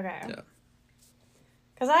 Okay. Yeah.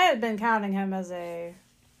 Because I had been counting him as a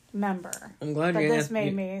member. I'm glad but you this asked,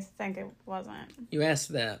 made me think it wasn't. You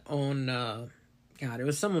asked that on, it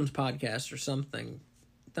was someone's podcast or something.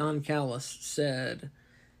 Don Callis said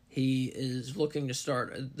he is looking to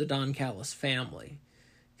start the Don Callis family,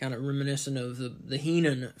 kind of reminiscent of the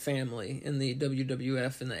Heenan family in the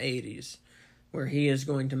WWF in the 80s, where he is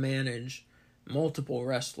going to manage multiple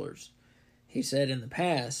wrestlers. He said in the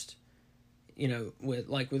past,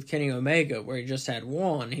 with Kenny Omega, where he just had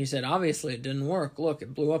one, he said, obviously it didn't work. Look,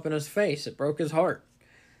 it blew up in his face. It broke his heart.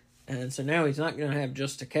 And so now he's not going to have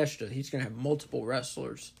just Takeshita. He's going to have multiple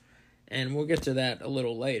wrestlers. And we'll get to that a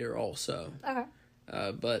little later also. Okay.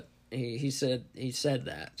 But he said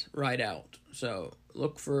that right out. So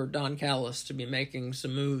look for Don Callis to be making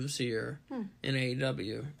some moves here in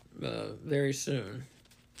AEW very soon.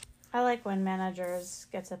 I like when managers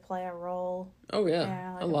get to play a role. Oh,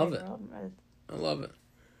 yeah. I love it. I love it.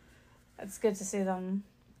 It's good to see them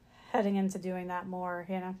heading into doing that more,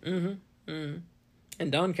 Mm-hmm. Mm-hmm.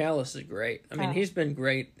 And Don Callis is great. I mean, he's been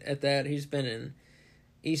great at that. He's been in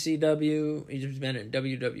ECW. He's been in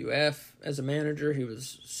WWF as a manager. He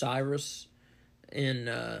was Cyrus in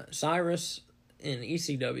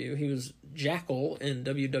ECW. He was Jackal in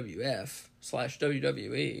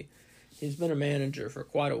WWF/WWE. He's been a manager for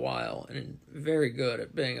quite a while and very good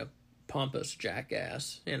at being a pompous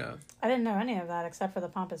jackass, I didn't know any of that except for the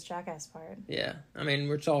pompous jackass part. Yeah. I mean,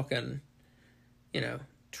 we're talking, we're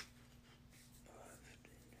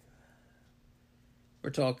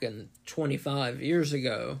talking 25 years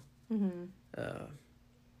ago. Mm-hmm.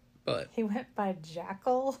 But he went by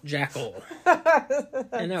Jackal? Jackal.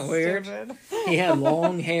 Isn't that weird? Stupid. He had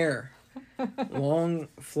long hair.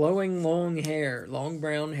 Flowing long hair. Long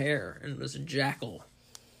brown hair. And was a Jackal.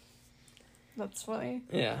 That's funny.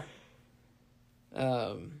 Yeah.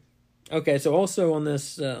 Okay, so also on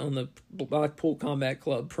this, on the Blackpool Combat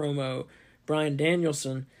Club promo, Bryan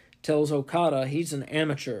Danielson tells Okada he's an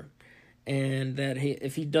amateur. And that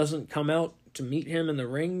if he doesn't come out to meet him in the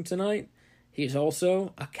ring tonight, he's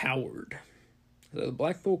also a coward. So the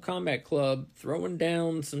Blackpool Combat Club throwing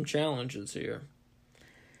down some challenges here.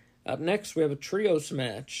 Up next, we have a trios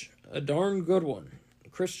match, a darn good one.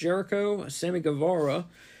 Chris Jericho, Sammy Guevara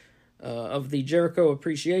of the Jericho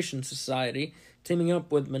Appreciation Society, teaming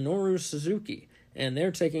up with Minoru Suzuki, and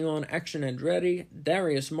they're taking on Action Andretti,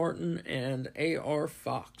 Darius Martin, and A.R.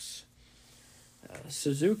 Fox.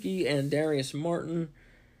 Suzuki and Darius Martin,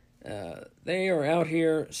 they are out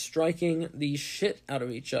here striking the shit out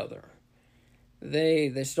of each other.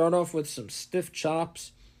 They start off with some stiff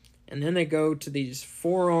chops, and then they go to these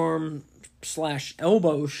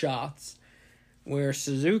forearm/elbow shots where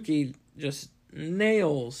Suzuki just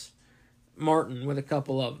nails Martin with a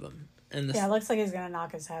couple of them. And it looks like he's going to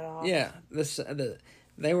knock his head off. Yeah,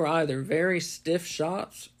 they were either very stiff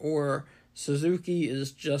shots or Suzuki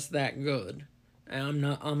is just that good. And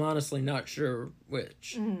I'm honestly not sure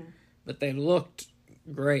which. Mm-hmm. But they looked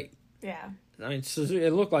great. Yeah. I mean,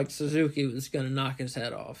 it looked like Suzuki was going to knock his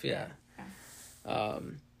head off, yeah.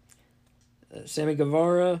 Sammy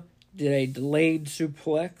Guevara did a delayed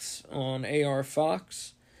suplex on A.R.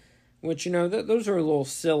 Fox, which, those are a little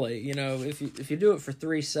silly. If you do it for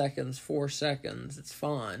 3 seconds, 4 seconds, it's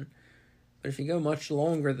fine. But if you go much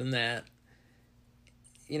longer than that,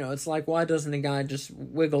 it's like, why doesn't the guy just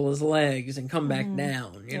wiggle his legs and come back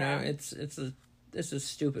down? It's a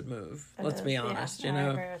stupid move. Let's be honest. I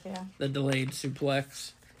agree with you. The delayed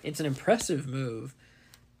suplex. It's an impressive move,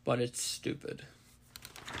 but it's stupid.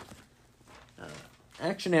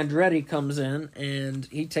 Action Andretti comes in and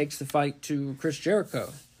he takes the fight to Chris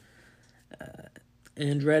Jericho.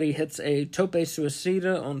 Andretti hits a tope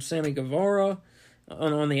suicida on Sammy Guevara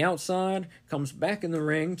on the outside, comes back in the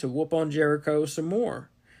ring to whoop on Jericho some more.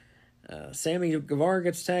 Sammy Guevara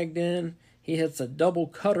gets tagged in. He hits a double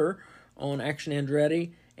cutter on Action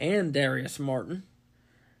Andretti and Darius Martin.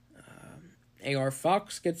 A.R.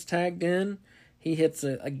 Fox gets tagged in. He hits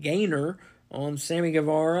a gainer on Sammy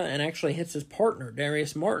Guevara and actually hits his partner,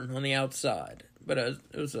 Darius Martin, on the outside. But it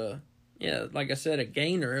was like I said, a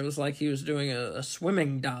gainer. It was like he was doing a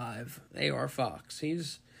swimming dive, A.R. Fox.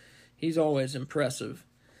 He's always impressive.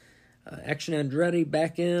 Action Andretti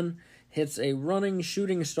back in, hits a running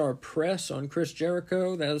shooting star press on Chris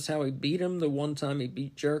Jericho. That is how he beat him the one time he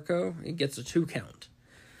beat Jericho. He gets a 2 count.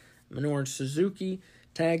 Minoru Suzuki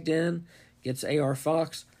tagged in, gets A.R.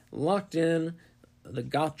 Fox locked in, the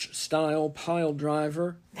Gotch-style pile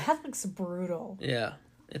driver. That looks brutal. Yeah,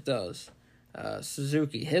 it does.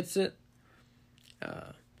 Suzuki hits it.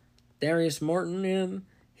 Darius Martin in.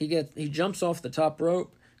 He jumps off the top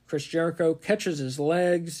rope. Chris Jericho catches his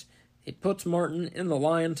legs. He puts Martin in the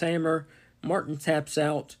Lion Tamer. Martin taps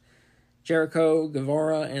out. Jericho,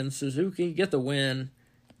 Guevara, and Suzuki get the win.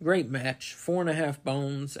 Great match. 4.5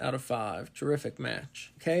 bones out of 5. Terrific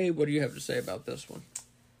match. Kay, what do you have to say about this one?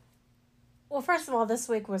 Well, first of all, this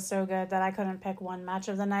week was so good that I couldn't pick one match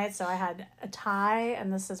of the night, so I had a tie,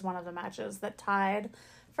 and this is one of the matches that tied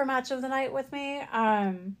for match of the night with me.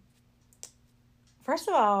 First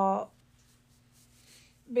of all,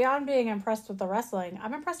 beyond being impressed with the wrestling,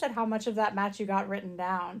 I'm impressed at how much of that match you got written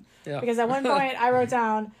down. Yeah. Because at one point, I wrote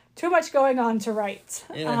down, too much going on to write.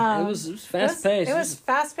 Yeah, it was fast-paced. It was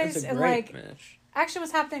fast-paced, and, match. Action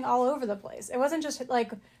was happening all over the place. It wasn't just,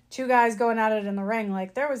 two guys going at it in the ring.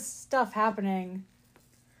 There was stuff happening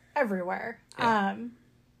everywhere. Yeah.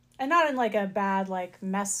 And not in, a bad,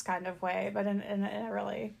 mess kind of way, but in a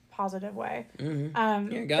really positive way.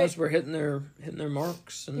 Mm-hmm. Guys were hitting their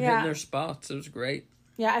marks and hitting their spots. It was great.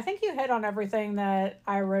 Yeah, I think you hit on everything that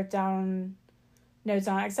I wrote down notes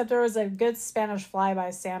on, except there was a good Spanish fly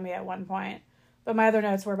by Sammy at one point. But my other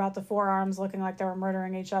notes were about the forearms looking like they were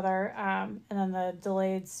murdering each other, and then the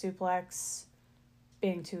delayed suplex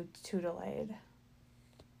being too delayed.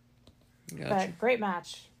 Gotcha. But great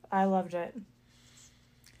match. I loved it.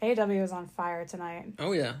 AEW is on fire tonight.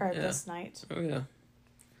 Oh, yeah. Or this night. Oh,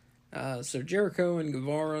 yeah. So Jericho and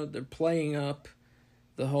Guevara, they're playing up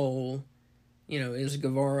the whole, is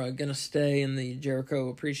Guevara going to stay in the Jericho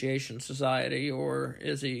Appreciation Society, or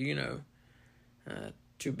is he,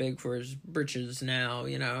 too big for his britches now,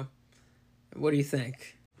 What do you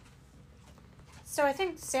think? So I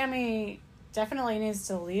think Sammy definitely needs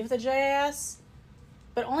to leave the JAS,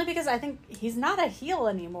 but only because I think he's not a heel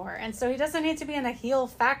anymore, and so he doesn't need to be in a heel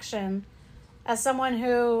faction as someone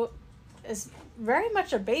who is very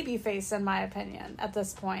much a babyface, in my opinion, at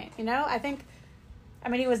this point.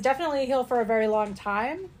 He was definitely a heel for a very long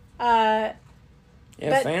time. But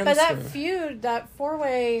that feud, that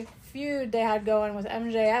 4-way feud they had going with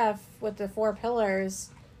MJF with the 4 pillars,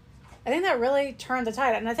 I think that really turned the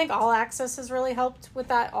tide, and I think All Access has really helped with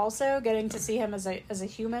that also, getting to see him as a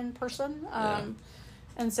human person.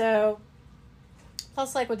 And so,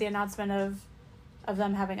 plus with the announcement of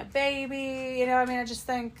them having a baby, I just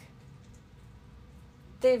think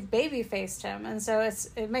they've baby-faced him, and so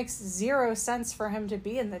it makes zero sense for him to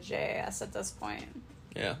be in the JAS at this point.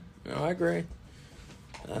 Yeah, no, I agree.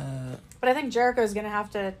 But I think Jericho's going to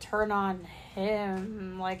have to turn on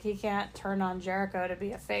him. Like, he can't turn on Jericho to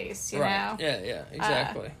be a face, you know? Yeah,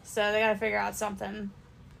 exactly. So they got to figure out something.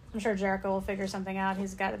 I'm sure Jericho will figure something out.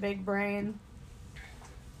 He's got a big brain.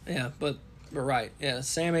 Yeah, but right. Yeah,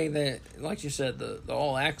 Sammy, like you said, the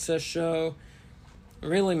All Access show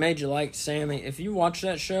really made you like Sammy. If you watched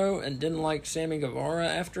that show and didn't like Sammy Guevara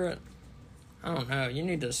after it, I don't know. You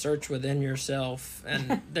need to search within yourself,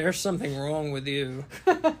 and there's something wrong with you.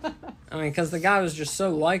 I mean, because the guy was just so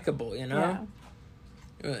likable, you know?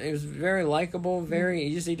 Yeah. He was very likable, very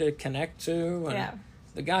easy to connect to. And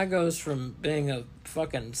the guy goes from being a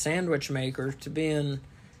fucking sandwich maker to being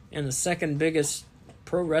in the second biggest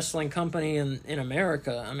pro wrestling company in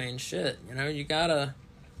America. I mean, shit, you know, you gotta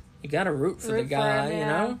root for the guy, him, you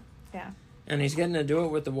know? Yeah. And he's getting to do it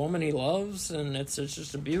with the woman he loves, and it's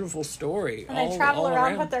just a beautiful story. And they travel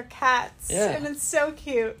around with their cats, and it's so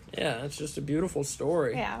cute. Yeah, it's just a beautiful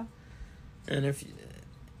story. Yeah. And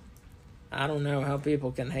I don't know how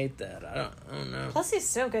people can hate that. I don't know. Plus, he's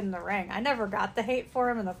so good in the ring. I never got the hate for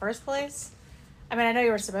him in the first place. I mean, I know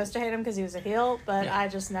you were supposed to hate him because he was a heel, but I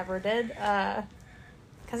just never did.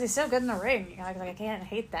 Because he's so good in the ring. You know, like, I can't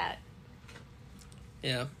hate that.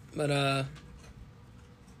 Yeah, but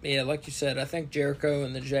yeah, like you said, I think Jericho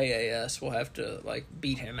and the JAS will have to like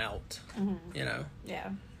beat him out. Mm-hmm. You know. Yeah.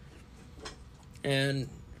 And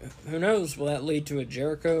who knows? Will that lead to a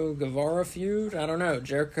Jericho Guevara feud? I don't know.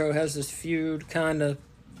 Jericho has this feud kind of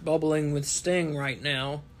bubbling with Sting right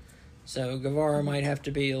now, so Guevara might have to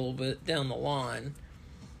be a little bit down the line.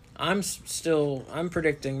 I'm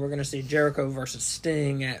predicting we're going to see Jericho versus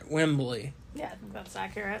Sting at Wembley. Yeah, I think that's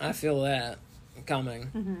accurate. I feel that coming.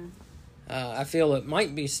 Mm-hmm. I feel it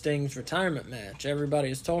might be Sting's retirement match. Everybody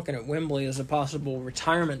is talking at Wembley as a possible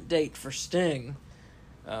retirement date for Sting.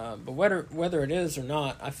 But whether it is or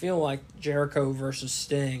not, I feel like Jericho versus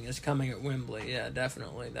Sting is coming at Wembley. Yeah,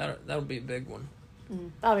 definitely. That'll be a big one.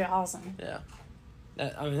 That'll be awesome. Yeah.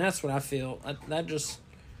 That's what I feel.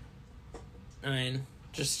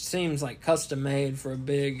 Just seems like custom made for a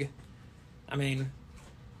big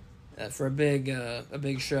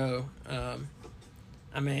show.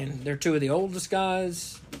 They're two of the oldest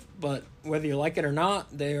guys, but whether you like it or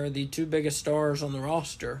not, they are the two biggest stars on the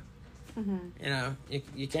roster. Mm-hmm. You know,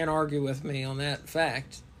 you can't argue with me on that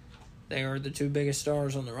fact. They are the two biggest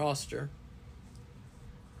stars on the roster.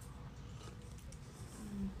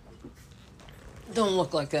 Don't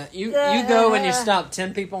look like that. You go and you stop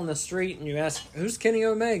 10 people on the street and you ask, who's Kenny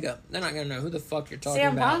Omega? They're not going to know who the fuck you're talking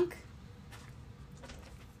CM about. Punk?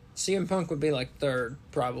 CM Punk would be like third,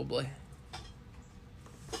 probably.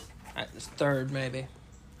 Third, maybe.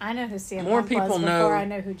 I know who CM Punk was before I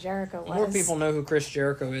know who Jericho was. More people know who Chris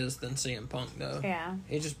Jericho is than CM Punk, though. Yeah.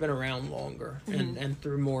 He's just been around longer and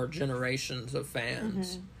through more generations of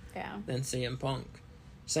fans than CM Punk.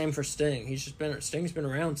 Same for Sting. Sting's been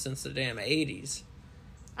around since the damn 80s.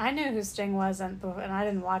 I knew who Sting was, and I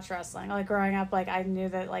didn't watch wrestling. Like, growing up, like, I knew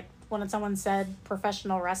that, like, when someone said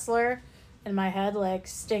professional wrestler, in my head, like,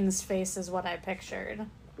 Sting's face is what I pictured.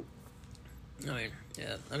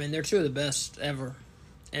 They're two of the best ever.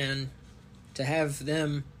 And to have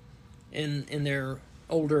them in their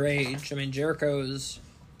older age, Jericho is...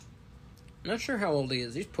 I'm not sure how old he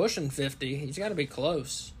is. He's pushing 50. He's got to be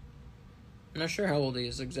close. I'm not sure how old he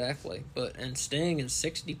is exactly. And Sting is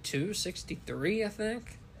 62, 63, I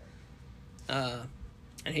think. And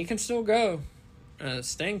he can still go.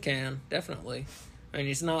 Sting can, definitely.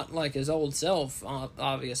 He's not like his old self,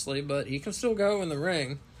 obviously, but he can still go in the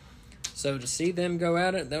ring. So to see them go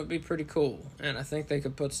at it, that would be pretty cool. And I think they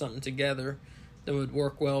could put something together that would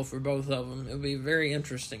work well for both of them. It would be very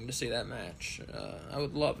interesting to see that match. I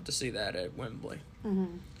would love to see that at Wembley.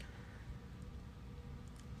 Mm-hmm.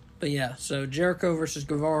 But yeah, so Jericho versus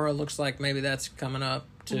Guevara looks like maybe that's coming up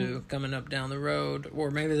down the road.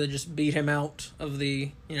 Or maybe they just beat him out of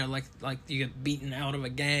the, like you get beaten out of a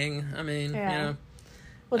gang. You know.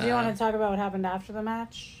 Well, do you want to talk about what happened after the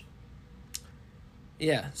match?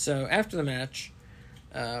 Yeah, so after the match,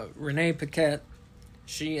 Renee Paquette,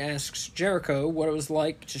 she asks Jericho what it was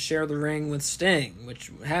like to share the ring with Sting,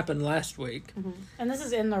 which happened last week. Mm-hmm. And this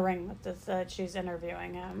is in the ring that she's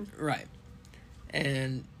interviewing him. Right.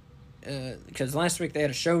 And because last week they had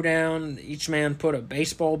a showdown, each man put a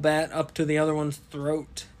baseball bat up to the other one's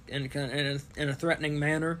throat in a threatening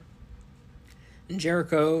manner. And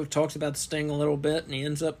Jericho talks about Sting a little bit, and he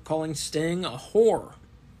ends up calling Sting a whore.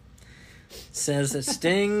 Says that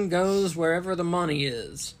Sting goes wherever the money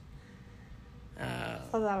is. That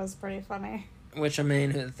was pretty funny. Which, I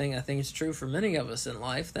think is true for many of us in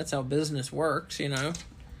life. That's how business works,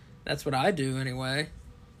 That's what I do, anyway.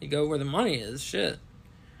 You go where the money is, shit.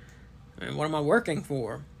 I mean, what am I working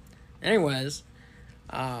for? Anyways,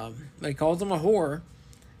 he calls him a whore.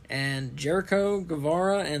 And Jericho,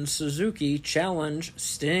 Guevara, and Suzuki challenge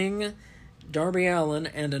Sting, Darby Allin,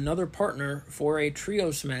 and another partner for a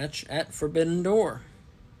trios match at Forbidden Door.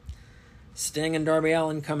 Sting and Darby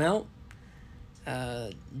Allin come out.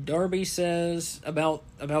 Darby says about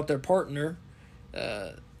their partner,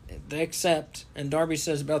 they accept, and Darby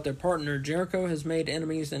says about their partner, Jericho has made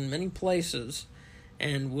enemies in many places,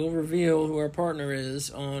 and will reveal who our partner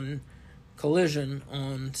is on Collision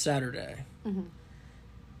on Saturday. Mm-hmm.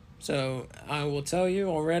 So, I will tell you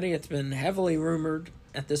already, it's been heavily rumored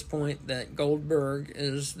at this point that Goldberg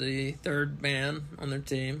is the third man on their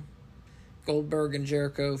team. Goldberg and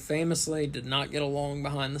Jericho famously did not get along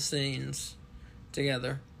behind the scenes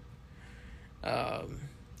together.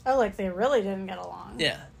 Like they really didn't get along?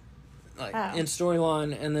 Yeah. In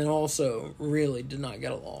storyline, and then also really did not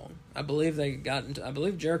get along. I believe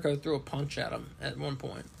Jericho threw a punch at him at one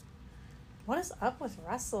point. What is up with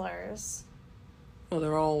wrestlers? Well,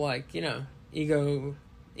 they're all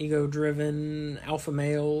ego-driven alpha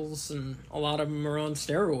males, and a lot of them are on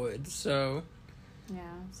steroids, so... Yeah,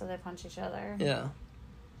 so they punch each other. Yeah.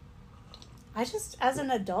 I just, as an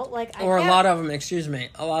adult, a lot of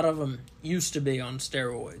them used to be on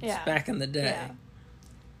steroids back in the day. Yeah.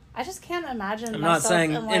 I just can't imagine I'm not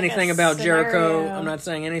saying anything about scenario. Jericho. I'm not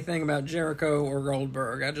saying anything about Jericho or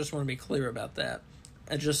Goldberg. I just want to be clear about that.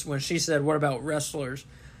 When she said, what about wrestlers?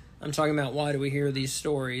 I'm talking about why do we hear these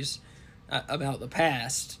stories about the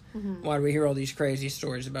past? Mm-hmm. Why do we hear all these crazy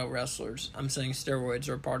stories about wrestlers? I'm saying steroids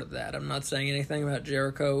are part of that. I'm not saying anything about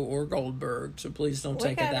Jericho or Goldberg, so please don't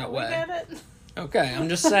take it that way. We get it. Okay, I'm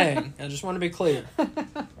just saying. I just want to be clear.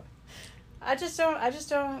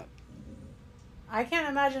 I can't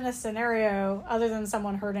imagine a scenario other than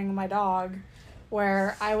someone hurting my dog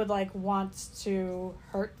where I would want to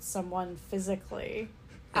hurt someone physically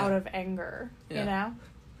out of anger, you know?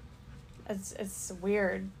 It's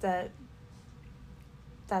weird that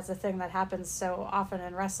that's a thing that happens so often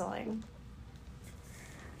in wrestling.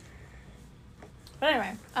 But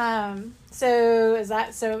anyway, so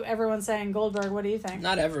everyone's saying Goldberg. What do you think?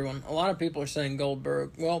 Not everyone. A lot of people are saying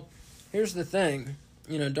Goldberg. Well, here's the thing.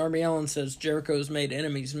 Darby Allin says Jericho's made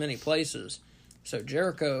enemies many places. So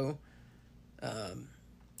Jericho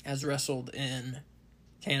has wrestled in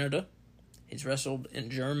Canada. He's wrestled in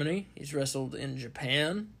Germany. He's wrestled in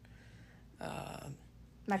Japan.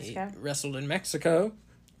 Mexico. He wrestled in Mexico.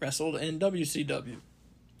 Wrestled in WCW.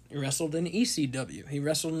 He wrestled in ECW. He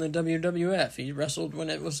wrestled in the WWF. He wrestled when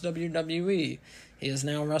it was WWE. He has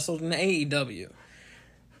now wrestled in AEW.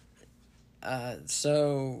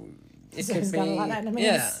 So it could he's be, got a lot of enemies.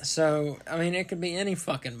 Yeah. So it could be any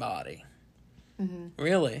fucking body,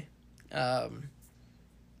 really. So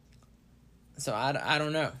I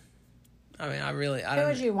don't know. Who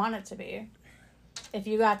would you want it to be, if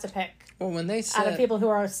you got to pick? Well, when they said out of people who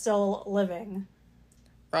are still living,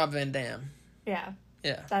 Rob Van Dam. Yeah.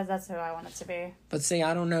 Yeah. That's who I want it to be. But see,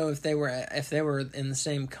 I don't know if they were in the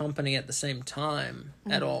same company at the same time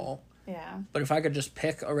at all. Yeah. But if I could just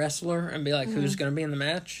pick a wrestler and be like, who's going to be in the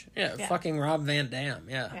match? Yeah, fucking Rob Van Dam.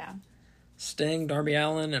 Yeah. Yeah. Sting, Darby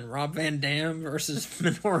Allin, and Rob Van Dam versus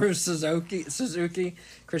Minoru Suzuki,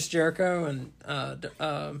 Chris Jericho, and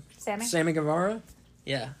Sammy Guevara.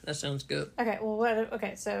 Yeah, that sounds good. Okay, well,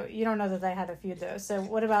 so you don't know that they had a feud, though. So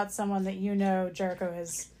what about someone that Jericho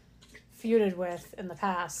has feuded with in the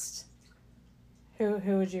past? Who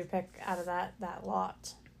would you pick out of that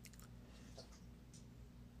lot?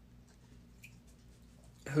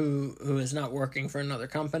 Who is not working for another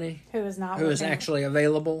company? Who is actually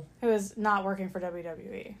available? Who is not working for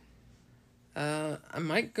WWE? I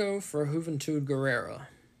might go for Juventud Guerrera.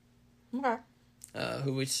 Okay.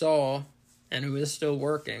 Who we saw, and who is still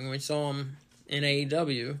working. We saw him in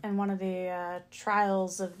AEW. And one of the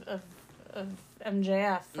trials of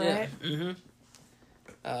MJF, right? Yeah.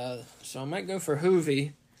 Mm-hmm. So I might go for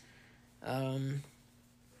Hoovy. I'm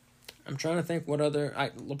trying to think what other...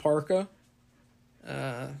 La Parka.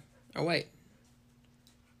 Oh wait.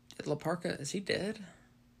 La Parka, is he dead?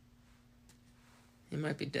 He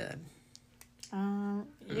might be dead. I'm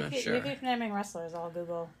not sure. You keep naming wrestlers, I'll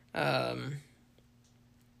Google.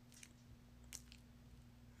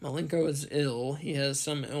 Malenko is ill. He has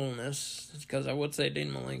some illness. Because I would say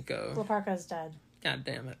Dean Malenko. La Parka's dead. God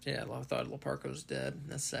damn it. Yeah, I thought La Parka was dead.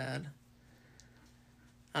 That's sad.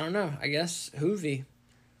 I don't know. I guess Hoovy.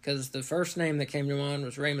 Because the first name that came to mind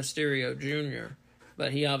was Rey Mysterio Jr.,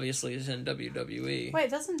 but he obviously is in WWE. Wait,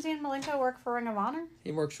 doesn't Dean Malenko work for Ring of Honor?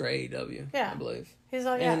 He works for AEW, I believe. He's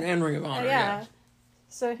and Ring of Honor, yeah.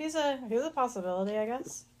 So he's a possibility, I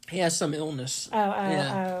guess. He has some illness. Okay.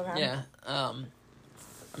 Yeah. I'm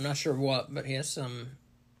not sure what, but he has some.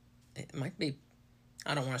 It might be.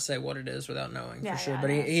 I don't want to say what it is without knowing for sure, but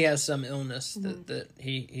he has some illness that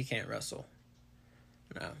he can't wrestle.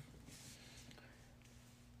 No.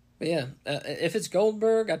 But yeah, if it's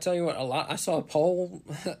Goldberg, I tell you what, I saw a poll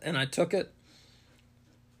and I took it,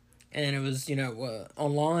 and it was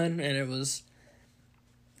online, and it was,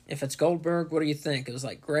 if it's Goldberg, what do you think? It was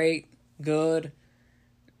like great, good,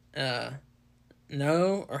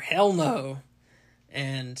 no, or hell no,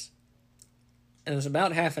 and it was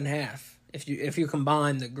about half and half. If you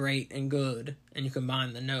combine the great and good, and you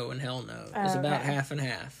combine the no and hell no, it was about half and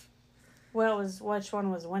half. Which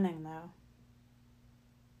one was winning though?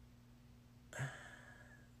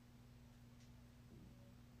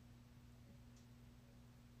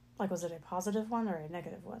 Like, was it a positive one or a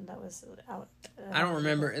negative one that was out? I don't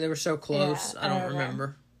remember. They were so close. Yeah, I don't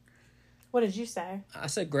remember. What did you say? I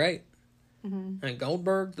said great. Mm-hmm. And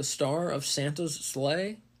Goldberg, the star of Santa's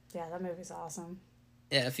Sleigh. Yeah, that movie's awesome.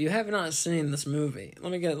 Yeah, if you have not seen this movie,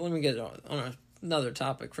 let me get on another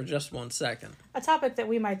topic for just 1 second. A topic that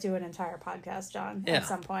we might do an entire podcast, John, at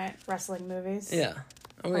some point. Wrestling movies. Yeah.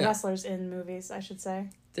 Or wrestlers in movies, I should say.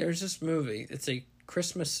 There's this movie. It's a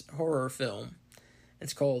Christmas horror film.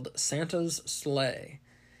 It's called Santa's Sleigh.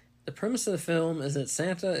 The premise of the film is that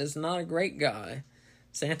Santa is not a great guy.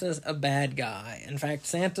 Santa's a bad guy. In fact,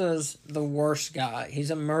 Santa's the worst guy. He's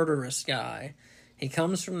a murderous guy. He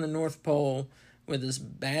comes from the North Pole with his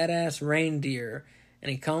badass reindeer, and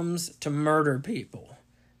he comes to murder people.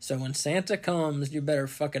 So when Santa comes, you better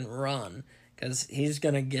fucking run, because he's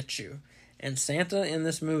gonna get you. And Santa in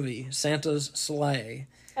this movie, Santa's Sleigh,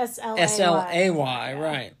 S-L-A-Y,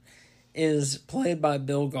 right, is played by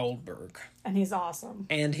Bill Goldberg. And he's awesome.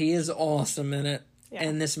 And he is awesome in it. Yeah.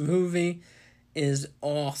 And this movie is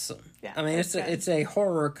awesome. Yeah, I mean, it's a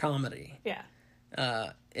horror comedy. Yeah.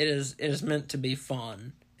 It is meant to be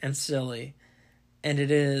fun and silly. And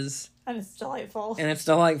it is. And it's delightful.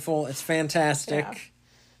 It's fantastic.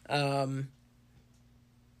 Yeah.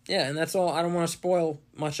 Yeah, and that's all. I don't want to spoil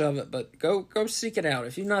much of it, but go seek it out.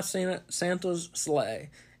 If you've not seen it, Santa's Sleigh.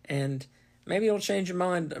 And maybe it'll change your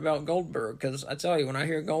mind about Goldberg, because I tell you, when I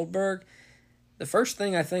hear Goldberg, the first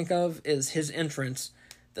thing I think of is his entrance.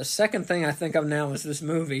 The second thing I think of now is this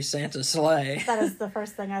movie, Santa's Sleigh. That is the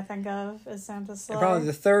first thing I think of, is Santa's Sleigh. And probably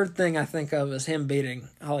the third thing I think of is him beating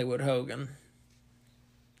Hollywood Hogan.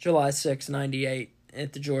 July 6, 98,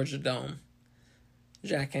 at the Georgia Dome.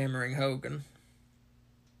 Jackhammering Hogan.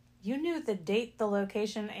 You knew the date, the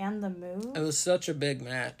location, and the move? It was such a big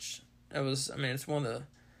match. It was one of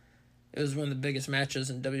the biggest matches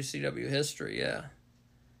in WCW history, yeah.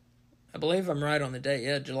 I believe I'm right on the date,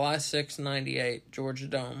 yeah. July 6, 98, Georgia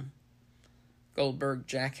Dome. Goldberg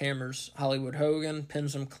jackhammers Hollywood Hogan,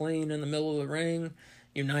 pins him clean in the middle of the ring,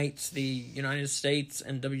 unites the United States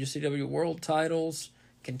and WCW world titles,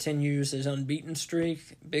 continues his unbeaten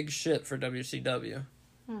streak. Big shit for WCW.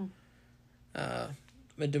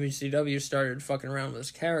 But WCW started fucking around with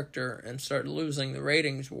his character and started losing the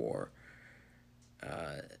ratings war.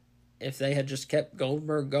 If they had just kept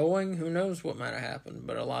Goldberg going, who knows what might have happened.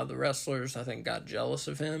 But a lot of the wrestlers, I think, got jealous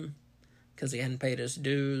of him because he hadn't paid his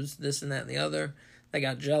dues, this and that and the other. They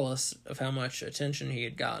got jealous of how much attention he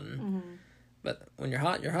had gotten. Mm-hmm. But when you're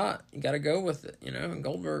hot, you're hot. You got to go with it, And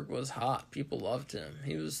Goldberg was hot. People loved him.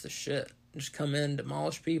 He was the shit. Just come in,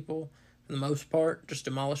 demolish people. For the most part, just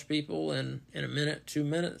demolish people in a minute, 2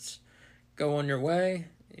 minutes. Go on your way.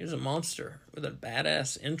 He was a monster with a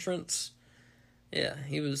badass entrance. Yeah,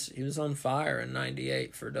 he was on fire in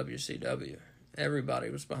 98 for WCW. Everybody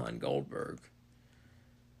was behind Goldberg.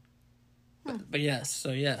 But yes,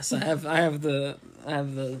 I have the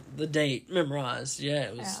date memorized. Yeah,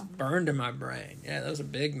 it was burned in my brain. Yeah, that was a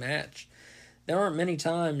big match. There aren't many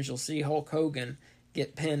times you'll see Hulk Hogan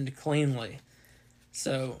get pinned cleanly.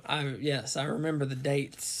 So I remember the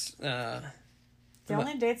dates. The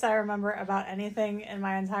only dates I remember about anything in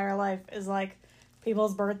my entire life is like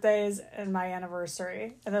people's birthdays and my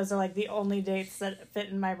anniversary. And those are like the only dates that fit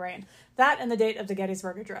in my brain. That and the date of the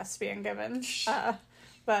Gettysburg Address being given.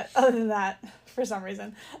 But other than that, for some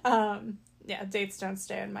reason, dates don't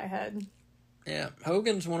stay in my head. Yeah,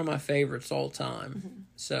 Hogan's one of my favorites all time. Mm-hmm.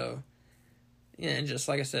 So, yeah, and just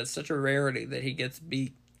like I said, it's such a rarity that he gets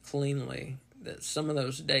beat cleanly that some of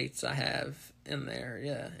those dates I have in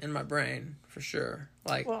there, in my brain, for sure.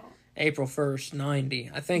 Like, April 1st,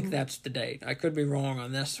 90. I think that's the date. I could be wrong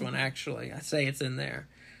on this one, actually. I say it's in there.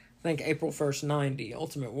 I think April 1st, 90,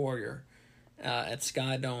 Ultimate Warrior at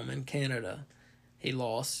Sky Dome in Canada. He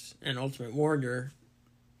lost, and Ultimate Warrior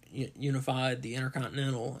unified the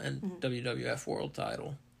Intercontinental and WWF World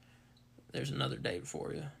title. there's another date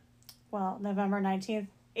for you. Well, November 19th,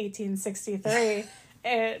 1863,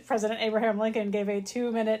 President Abraham Lincoln gave a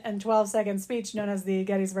 2-minute and 12-second speech known as the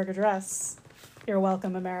Gettysburg Address. You're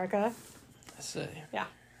welcome, America. I see. Yeah.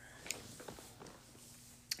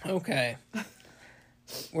 Okay.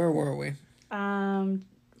 Where were we?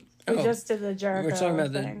 We just did the Jericho We're talking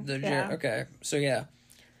about thing. the okay. So, yeah.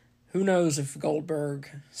 Who knows if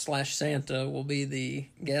Goldberg/Santa will be the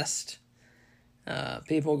guest.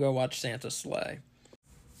 People go watch Santa slay.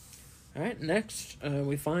 Alright, next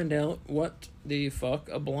we find out what the fuck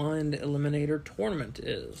a blind eliminator tournament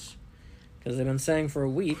is. Because they've been saying for a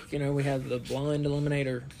week, we have the blind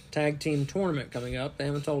eliminator tag team tournament coming up. They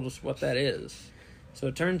haven't told us what that is. So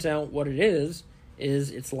it turns out what it is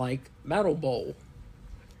it's like Battle Bowl.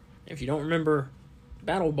 If you don't remember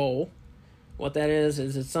Battle Bowl, what that is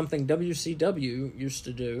it's something WCW used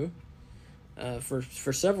to do. For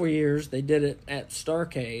several years, they did it at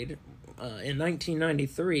Starrcade. In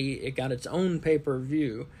 1993, it got its own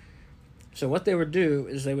pay-per-view. So what they would do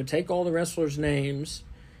is they would take all the wrestlers' names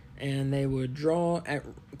and they would draw at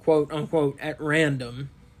quote-unquote at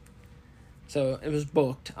random. So it was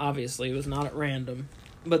booked, obviously. It was not at random.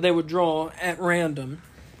 But they would draw at random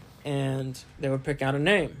and they would pick out a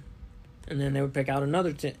name. And then they would pick out a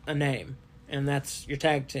name. And that's your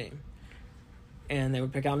tag team. And they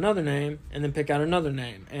would pick out another name, and then pick out another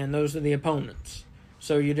name. And those are the opponents.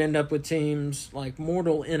 So you'd end up with teams like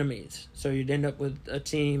Mortal Enemies. So you'd end up with a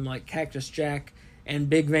team like Cactus Jack and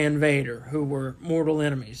Big Van Vader, who were mortal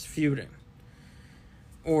enemies, feuding.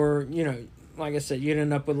 Or, like I said, you'd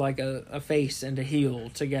end up with like a face and a heel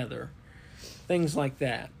together. Things like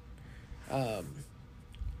that. And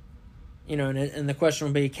the question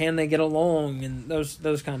would be, can they get along, and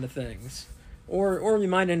those kind of things. Or you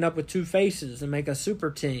might end up with two faces and make a super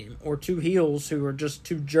team, or two heels who are just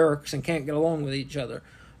two jerks and can't get along with each other.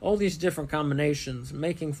 All these different combinations,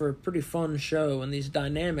 making for a pretty fun show, and these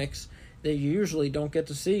dynamics that you usually don't get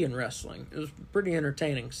to see in wrestling. It was pretty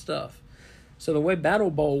entertaining stuff. So the way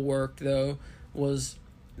Battle Bowl worked, though, was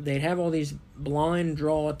they'd have all these blind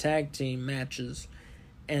draw tag team matches,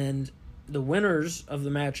 and the winners of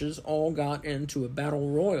the matches all got into a battle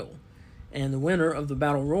royal. And the winner of the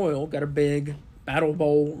Battle Royal got a big Battle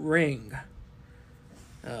Bowl ring.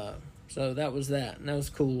 So that was that. And that was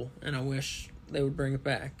cool. And I wish they would bring it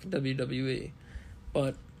back, WWE.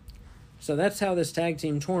 But, so that's how this tag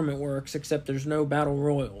team tournament works, except there's no Battle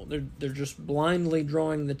Royal. They're just blindly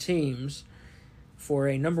drawing the teams for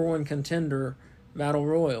a number one contender Battle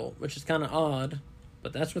Royal, which is kind of odd.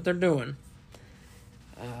 But that's what they're doing.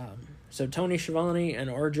 So Tony Schiavone and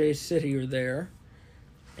RJ City are there.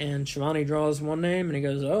 And Shivani draws one name, and he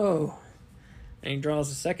goes, oh. And he draws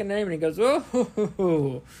a second name, and he goes,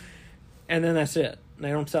 oh. And then that's it. They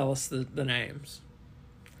don't tell us the names.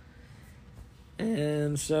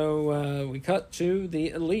 And so we cut to the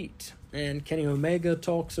Elite. And Kenny Omega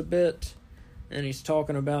talks a bit. And he's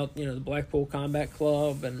talking about, the Blackpool Combat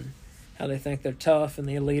Club and how they think they're tough and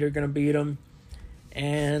the Elite are going to beat them.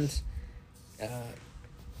 And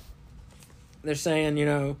they're saying,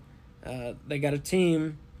 they got a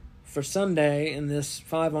team for Sunday in this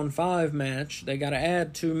 5-on-5 match. They got to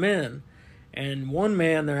add 2 men. And one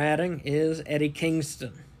man they're adding is Eddie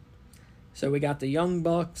Kingston. So we got the Young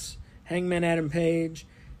Bucks, Hangman Adam Page,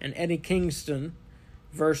 and Eddie Kingston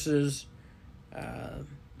versus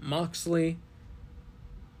Moxley,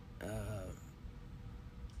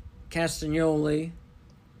 Castagnoli,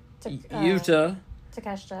 Yuta,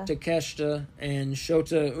 Takeshita, and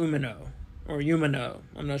Shota Umino. Or Umino.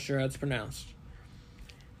 I'm not sure how it's pronounced.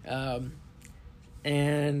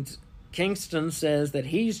 And Kingston says that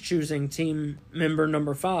he's choosing team member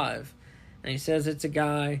number 5. And he says it's a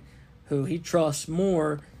guy who he trusts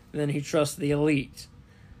more than he trusts the Elite.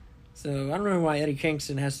 So I don't know why Eddie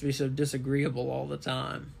Kingston has to be so disagreeable all the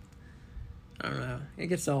time. I don't know. It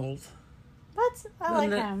gets old. But I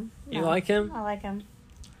like him. You like him? I like him.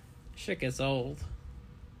 Shit gets old.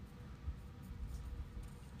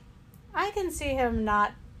 I can see him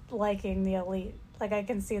not liking the Elite. Like, I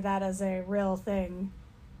can see that as a real thing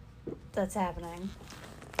that's happening.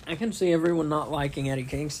 I can see everyone not liking Eddie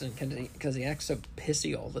Kingston because he acts so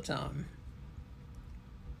pissy all the time.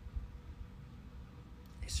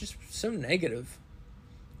 He's just so negative.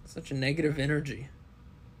 Such a negative energy.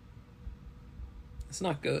 It's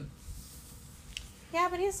not good. Yeah,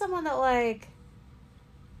 but he's someone that, like,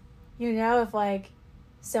 if,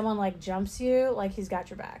 someone, jumps you, he's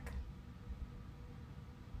got your back.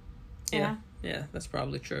 Yeah. Yeah, that's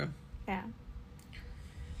probably true. Yeah.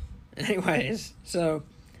 Anyways, so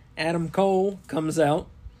Adam Cole comes out,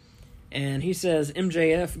 And he says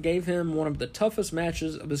MJF gave him one of the toughest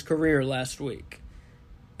matches of his career last week.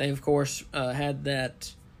 They, of course, had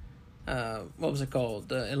that, what was it called?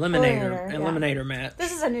 The Eliminator match.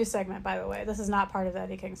 This is a new segment, by the way. This is not part of the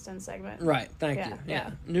Eddie Kingston segment. Right, thank you.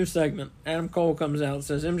 Yeah, new segment. Adam Cole comes out and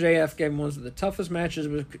says MJF gave him one of the toughest matches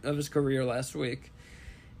of his career last week.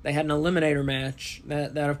 They had an Eliminator match.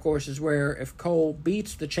 That, of course, is where if Cole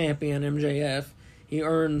beats the champion, MJF, he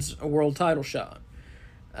earns a world title shot.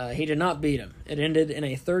 He did not beat him. It ended in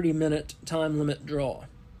a 30-minute time limit draw.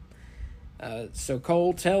 So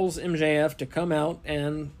Cole tells MJF to come out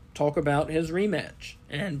and talk about his rematch.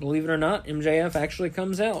 And believe it or not, MJF actually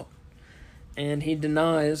comes out. And he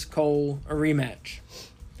denies Cole a rematch.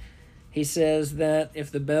 He says that if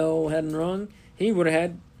the bell hadn't rung, he would have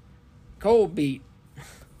had Cole beat.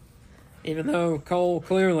 Even though Cole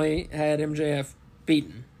clearly had MJF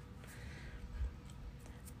beaten.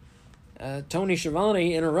 Tony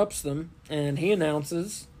Schiavone interrupts them, and he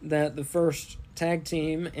announces that the first tag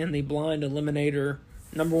team in the Blind Eliminator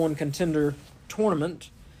 #1 contender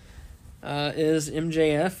tournament is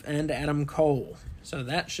MJF and Adam Cole. So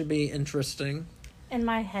that should be interesting. In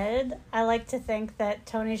my head, I like to think that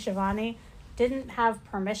Tony Schiavone didn't have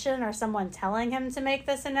permission or someone telling him to make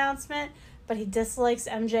this announcement, but he dislikes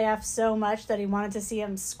MJF so much that he wanted to see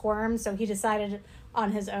him squirm, so he decided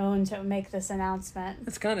on his own to make this announcement.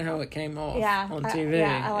 That's kind of how it came off on TV.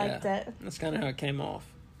 I liked it. That's kind of how it came off.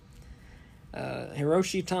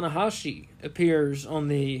 Hiroshi Tanahashi appears on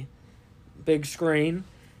the big screen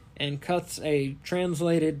and cuts a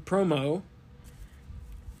translated promo.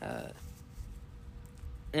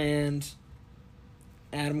 And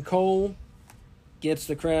Adam Cole gets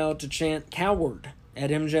the crowd to chant "coward" at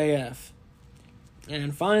MJF.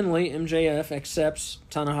 And finally, MJF accepts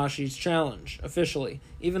Tanahashi's challenge, officially,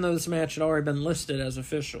 even though this match had already been listed as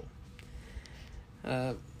official.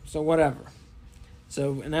 So whatever.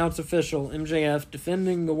 So now it's official, MJF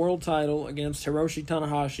defending the world title against Hiroshi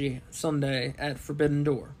Tanahashi Sunday at Forbidden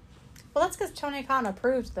Door. Well, that's because Tony Khan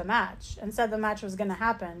approved the match and said the match was going to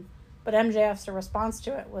happen, but MJF's response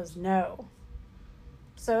to it was no.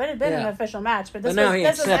 So it had been an official match, but this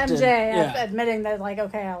was MJF admitting that, like,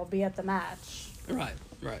 okay, I'll be at the match. Right.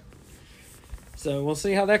 So we'll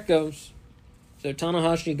see how that goes. So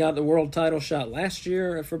Tanahashi got the world title shot last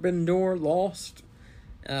year at Forbidden Door, lost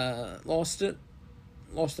the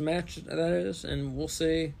match, that is, and we'll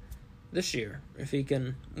see this year if he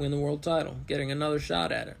can win the world title, getting another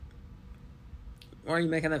shot at it. Why are you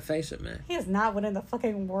making that face at me? He is not winning the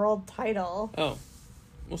fucking world title. Oh,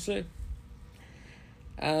 we'll see.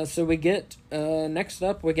 So we get, next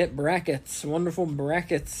up, we get brackets, wonderful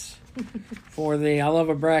brackets for the, I love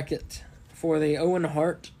a bracket, for the Owen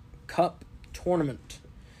Hart Cup tournament.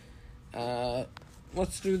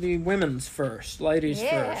 Let's do the women's first, ladies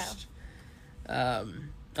first.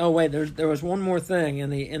 Oh wait, there was one more thing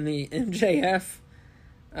in the MJF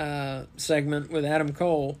segment with Adam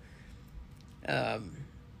Cole.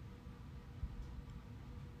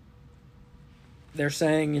 They're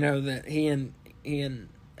saying, that he and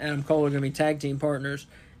Adam Cole are going to be tag team partners.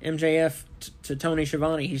 MJF to Tony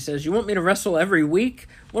Schiavone, he says, "You want me to wrestle every week?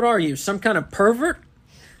 What are you, some kind of pervert?"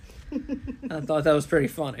 I thought that was pretty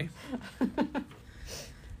funny.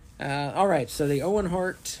 All right, so the Owen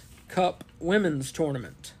Hart Cup Women's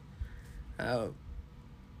Tournament.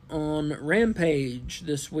 On Rampage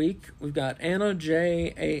this week, we've got Anna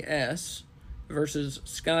J.A.S. versus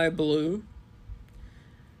Sky Blue.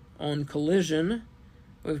 On Collision,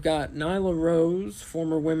 we've got Nyla Rose,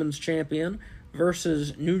 former women's champion,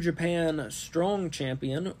 versus New Japan Strong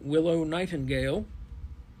Champion Willow Nightingale.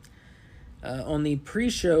 On the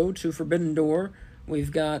pre-show to Forbidden Door,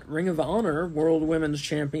 we've got Ring of Honor World Women's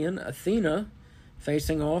Champion Athena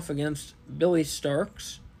facing off against Billy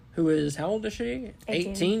Starks, who is, how old is she?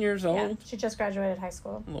 18 years old? Yeah, she just graduated high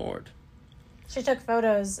school. Lord. She took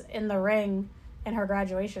photos in the ring in her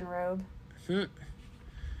graduation robe.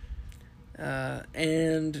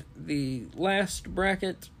 And the last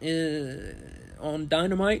bracket is on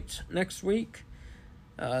Dynamite next week.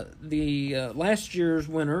 The last year's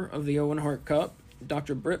winner of the Owen Hart Cup,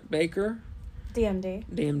 Dr. Britt Baker,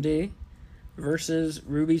 DMD, versus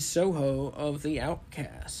Ruby Soho of the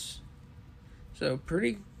Outcasts. So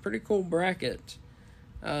pretty cool bracket.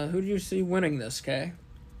 Who do you see winning this, Kay?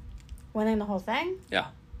 Winning the whole thing? Yeah.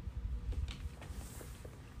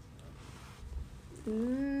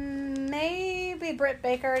 Maybe Britt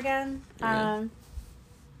Baker again. Yeah.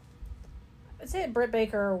 I'd say Britt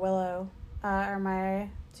Baker or Willow are my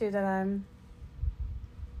two that I'm.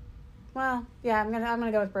 Well, yeah, I'm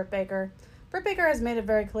gonna go with Britt Baker. Britt Baker has made it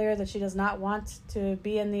very clear that she does not want to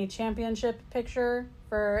be in the championship picture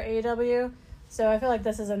for AEW. So I feel like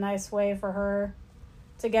this is a nice way for her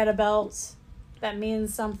to get a belt that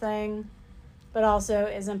means something, but also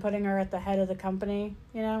isn't putting her at the head of the company,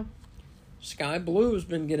 you know? Sky Blue has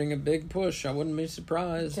been getting a big push. I wouldn't be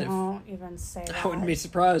surprised Don't even say that. I wouldn't be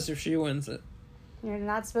surprised if she wins it. You're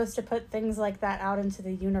not supposed to put things like that out into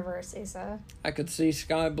the universe, Asa. I could see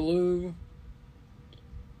Sky Blue.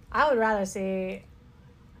 I would rather see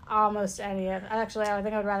almost any of... Actually, I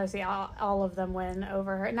think I would rather see all of them win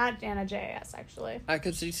over her. Not Anna JS, actually. I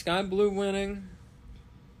could see Sky Blue winning.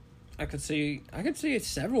 I could see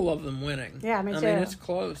several of them winning. Yeah, me too. I mean, it's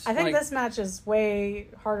close. I think this match is way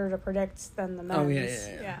harder to predict than the men's. Oh,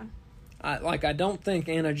 yeah. I don't think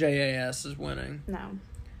Anna JAS is winning. No.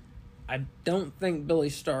 I don't think Billy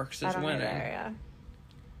Starks is winning. Either, yeah.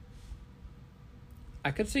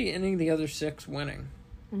 I could see any of the other 6 winning.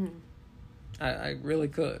 Mm-hmm. I really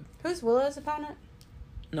could. Who's Willow's opponent?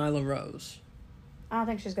 Nyla Rose. I don't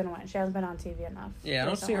think she's going to win. She hasn't been on TV enough. Yeah, I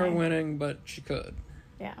don't see her winning, but she could.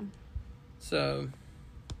 Yeah. So,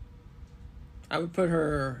 I would put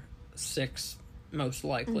her 6 most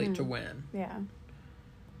likely to win. Yeah.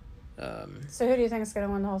 So who do you think is going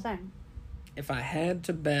to win the whole thing? If I had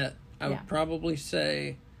to bet, I would probably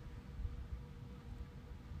say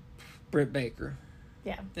Britt Baker.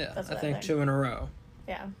 Yeah. Yeah, I think 2 in a row.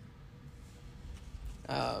 Yeah.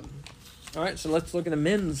 All right, so let's look at the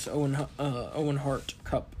men's Owen Hart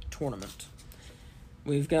Cup tournament.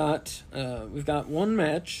 We've got one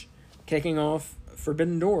match kicking off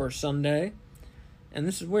Forbidden Door Sunday, and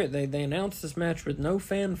this is weird. They announced this match with no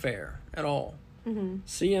fanfare at all. Mm-hmm.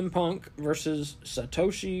 CM Punk versus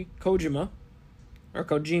Satoshi Kojima,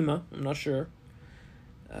 I'm not sure.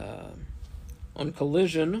 On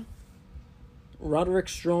Collision, Roderick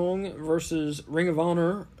Strong versus Ring of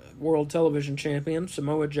Honor World Television Champion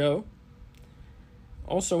Samoa Joe.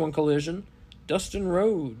 Also on Collision, Dustin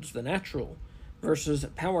Rhodes, The Natural, versus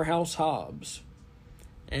Powerhouse Hobbs.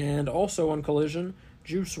 And also on Collision,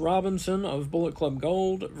 Juice Robinson of Bullet Club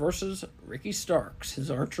Gold versus Ricky Starks, his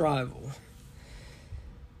arch rival.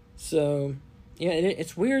 So, yeah,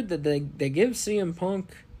 it's weird that they give CM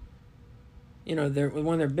Punk, one of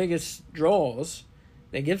their biggest draws.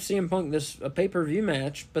 They give CM Punk a pay-per-view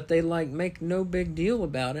match, but they make no big deal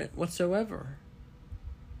about it whatsoever.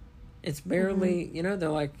 It's barely, they're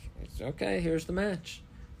like, it's okay, here's the match.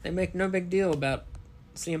 They make no big deal about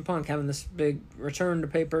CM Punk having this big return to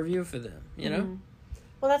pay-per-view for them, you know?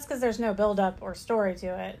 Well, that's because there's no build-up or story to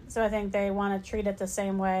it. So I think they want to treat it the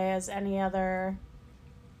same way as any other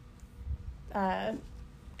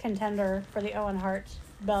contender for the Owen Hart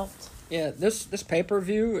belt. Yeah, this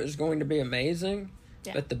pay-per-view is going to be amazing,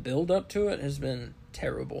 but the build-up to it has been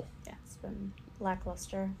terrible. Yeah, it's been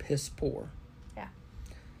lackluster. Piss poor. Yeah.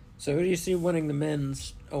 So who do you see winning the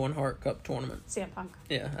men's Owen Hart Cup tournament? CM Punk.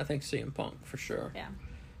 Yeah, I think CM Punk for sure. Yeah.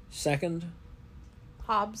 Second?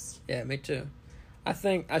 Hobbs. Yeah, me too. I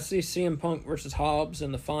think I see CM Punk versus Hobbs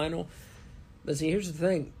in the final. But see, here's the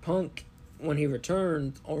thing. Punk, when he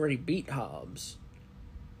returned, already beat Hobbs.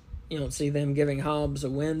 You don't see them giving Hobbs a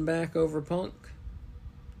win back over Punk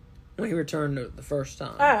when he returned the first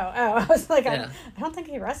time. Oh, I was like, I don't think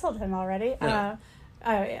he wrestled him already. No.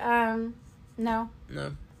 No.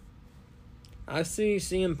 No. I see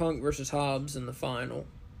CM Punk versus Hobbs in the final.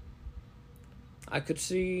 I could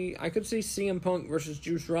see CM Punk versus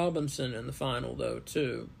Juice Robinson in the final though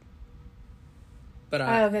too. But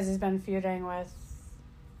because he's been feuding with.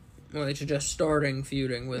 Well, he's just starting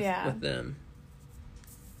feuding with them.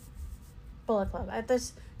 Bullet Club.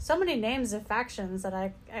 There's so many names of factions that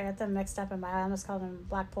I got them mixed up in my head. I almost called them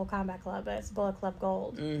Blackpool Combat Club, but it's Bullet Club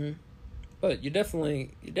Gold. Mm-hmm. But you definitely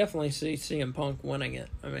see CM Punk winning it.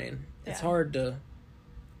 I mean, it's hard to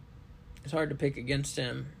pick against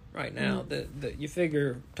him right now. That you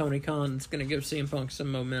figure Tony Khan's going to give CM Punk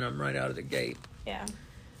some momentum right out of the gate. Yeah.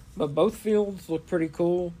 But both fields look pretty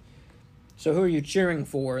cool. So who are you cheering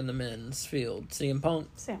for in the men's field? CM Punk?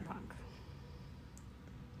 CM Punk.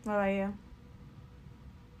 What about you?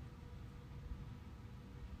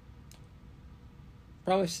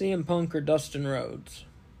 Probably CM Punk or Dustin Rhodes.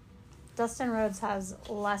 Dustin Rhodes has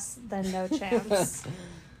less than no chance.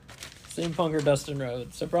 CM Punk or Dustin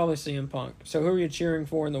Rhodes. So probably CM Punk. So who are you cheering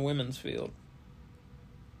for in the women's field?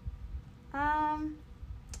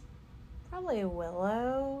 Probably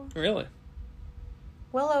Willow. Really?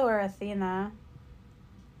 Willow or Athena.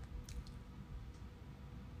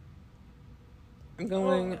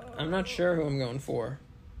 I'm not sure who I'm going for.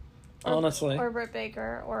 Honestly. Or Britt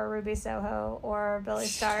Baker, or Ruby Soho, or Billy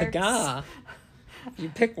Starks. You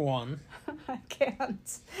pick one. I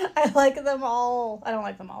can't. I like them all. I don't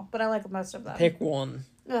like them all, but I like most of them. Pick one.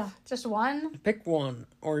 Ugh, just one? Pick one,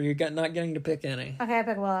 or you're not getting to pick any. Okay, I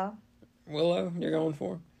pick Willow. Willow, you're going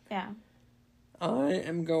for? Yeah. I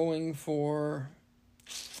am going for...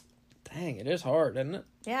 Dang, it is hard, isn't it?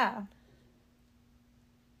 Yeah.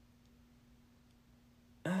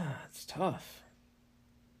 It's tough.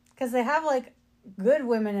 Because they have, like, good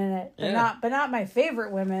women in it, but not my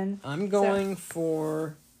favorite women. I'm going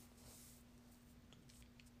for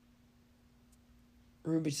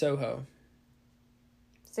Ruby Soho.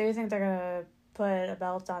 So you think they're gonna put a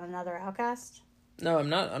belt on another Outcast? No, I'm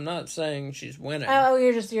not. I'm not saying she's winning. Oh,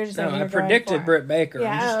 you're just. No, I predicted Britt Baker.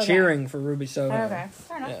 Yeah, I'm just cheering for Ruby Soho. Okay,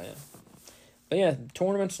 fair enough. Yeah. But yeah,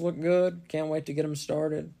 tournaments look good. Can't wait to get them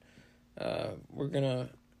started. We're gonna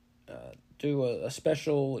do a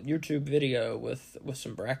special YouTube video with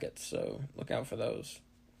some brackets, so look out for those.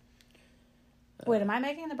 Wait, am I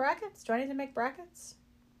making the brackets? Do I need to make brackets?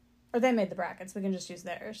 Or they made the brackets. We can just use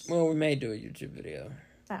theirs. Well, we may do a YouTube video.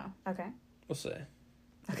 Oh, okay. We'll see. Okay.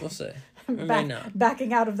 We'll see. We may not.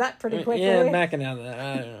 Backing out of that pretty quickly. Yeah, backing out of that.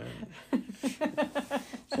 I don't know.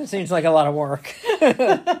 It seems like a lot of work.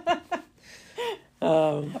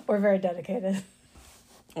 We're very dedicated.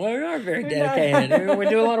 Well, we are very dedicated. We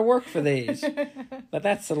do a lot of work for these. But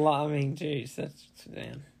that's a lot. I mean, geez, that's...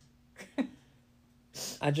 Man.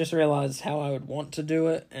 I just realized how I would want to do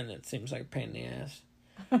it, and it seems like a pain in the ass.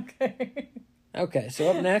 Okay, so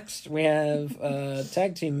up next, we have a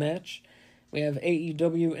tag team match. We have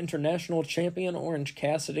AEW International Champion Orange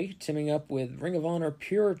Cassidy teaming up with Ring of Honor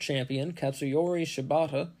Pure Champion Katsuyori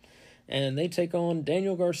Shibata, and they take on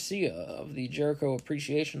Daniel Garcia of the Jericho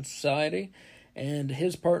Appreciation Society and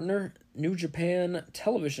his partner, New Japan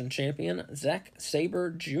Television Champion Zack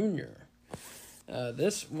Sabre Jr.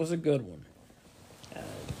 This was a good one.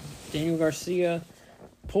 Daniel Garcia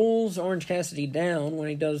pulls Orange Cassidy down when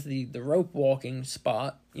he does the rope walking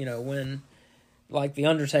spot, when, like The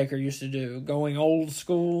Undertaker used to do, going old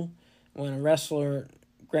school, when a wrestler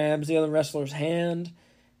grabs the other wrestler's hand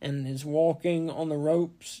and is walking on the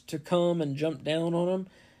ropes to come and jump down on him.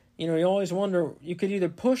 You always wonder, you could either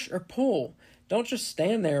push or pull. Don't just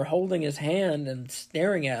stand there holding his hand and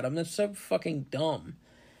staring at him. That's so fucking dumb.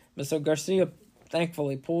 But so Garcia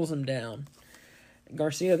thankfully pulls him down.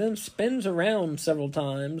 Garcia then spins around several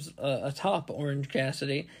times atop Orange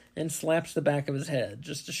Cassidy and slaps the back of his head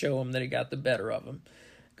just to show him that he got the better of him.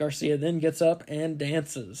 Garcia then gets up and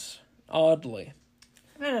dances, oddly.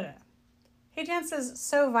 No. He dances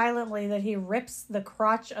so violently that he rips the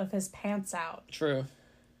crotch of his pants out. True.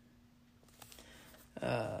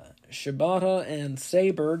 Shibata and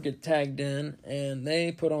Sabre get tagged in, and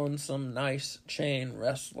they put on some nice chain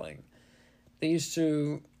wrestling. These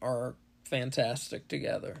two are fantastic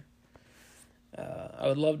together. I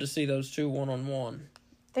would love to see those two one-on-one.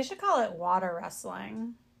 They should call it water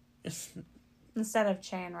wrestling instead of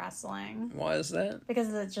chain wrestling. Why is that?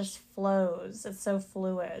 Because it just flows. It's so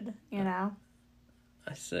fluid, I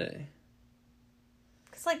see.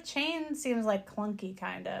 Because, chain seems clunky,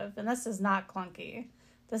 kind of. And this is not clunky.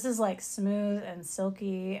 This is, smooth and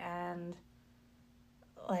silky and,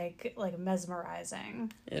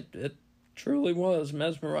 mesmerizing. It truly was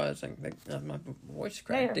mesmerizing. My voice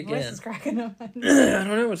cracked again. Your voice is cracking up. I don't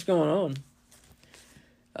know what's going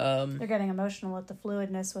on. They're getting emotional with the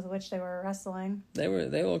fluidness with which they were wrestling. They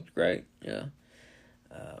looked great, yeah.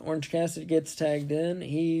 Orange Cassidy gets tagged in.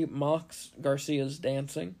 He mocks Garcia's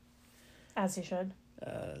dancing. As he should.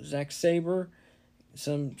 Zack Sabre,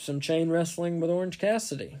 some chain wrestling with Orange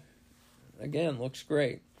Cassidy. Again, looks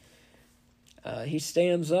great. He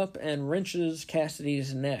stands up and wrenches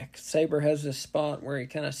Cassidy's neck. Sabre has this spot where he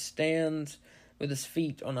kind of stands with his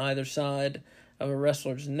feet on either side of a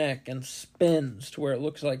wrestler's neck and spins to where it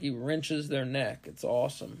looks like he wrenches their neck. It's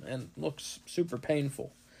awesome and looks super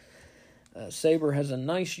painful. Sabre has a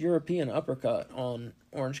nice European uppercut on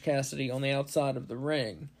Orange Cassidy on the outside of the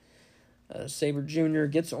ring. Sabre Jr.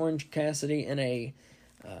 gets Orange Cassidy in a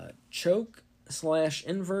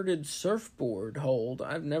choke/inverted surfboard hold.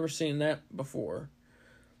 I've never seen that before.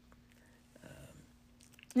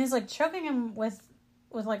 And he's choking him with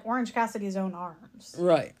Orange Cassidy's own arms.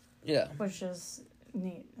 Right, yeah. Which is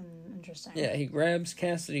neat and interesting. Yeah, he grabs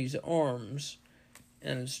Cassidy's arms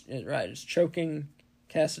and is choking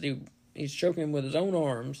Cassidy. He's choking him with his own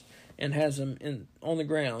arms and has him on the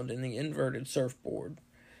ground in the inverted surfboard.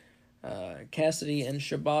 Cassidy and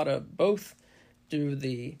Shibata both do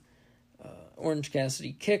the Orange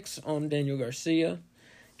Cassidy kicks on Daniel Garcia.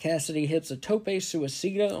 Cassidy hits a tope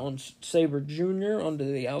suicida on Sabre Jr.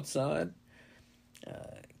 onto the outside.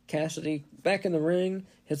 Cassidy, back in the ring,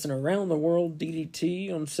 hits an around-the-world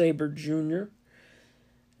DDT on Sabre Jr.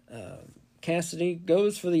 Cassidy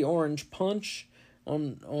goes for the orange punch,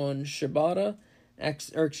 on Shibata,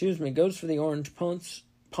 goes for the orange punch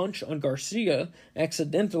on Garcia,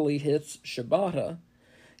 accidentally hits Shibata.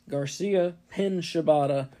 Garcia pins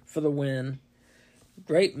Shibata for the win.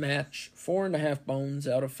 Great match, 4.5 bones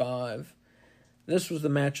out of 5. This was the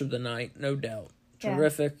match of the night, no doubt.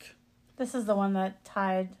 Terrific. This is the one that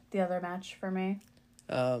tied the other match for me.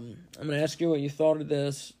 I'm going to ask you what you thought of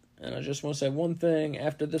this, and I just want to say one thing.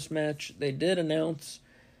 After this match, they did announce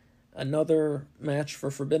another match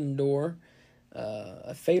for Forbidden Door,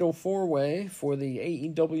 a fatal 4-way for the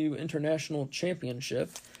AEW International Championship.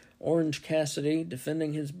 Orange Cassidy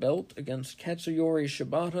defending his belt against Katsuyori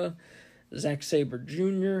Shibata, Zack Sabre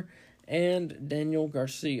Jr., and Daniel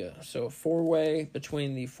Garcia. So a 4-way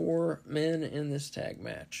between the 4 men in this tag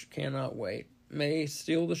match. Cannot wait. May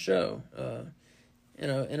steal the show. In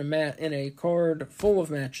a card full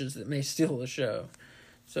of matches that may steal the show.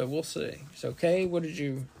 So we'll see. So Kay, what did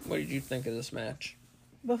you think of this match?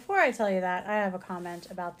 Before I tell you that, I have a comment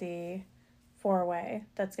about the 4-way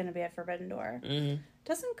that's going to be at Forbidden Door. Mm-hmm.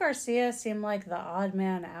 Doesn't Garcia seem like the odd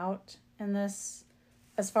man out in this,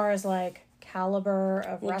 as far as like caliber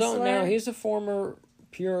of wrestler? Don't now. He's a former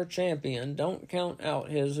pure champion. Don't count out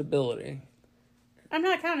his ability. I'm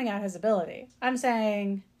not counting out his ability. I'm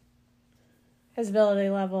saying his ability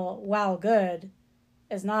level, while good,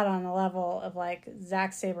 is not on the level of like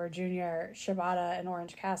Zack Sabre Jr., Shibata, and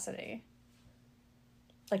Orange Cassidy.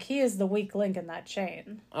 Like, he is the weak link in that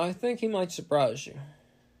chain. I think he might surprise you.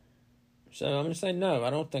 So I'm going to say no. I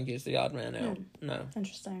don't think he's the odd man out. No.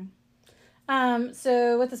 Interesting.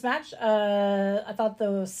 So with this match, I thought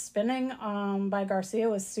the spinning by Garcia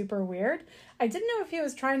was super weird. I didn't know if he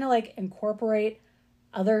was trying to like incorporate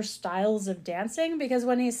other styles of dancing, because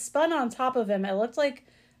when he spun on top of him, it looked like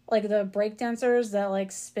the breakdancers that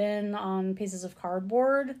like spin on pieces of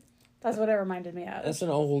cardboard. That's what it reminded me of. That's an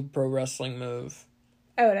old pro wrestling move.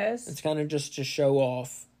 Oh, it is? It's kind of just to show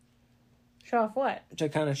off. Show off what? To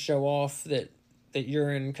kind of show off that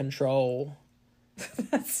you're in control.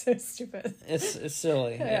 That's so stupid. It's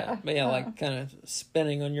silly, yeah. But yeah, like kind of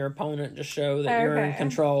spinning on your opponent to show that Okay. you're in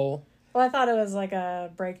control. Well, I thought it was like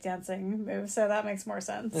a breakdancing move, so that makes more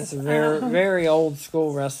sense. It's a very, very old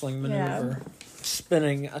school wrestling maneuver. Yeah.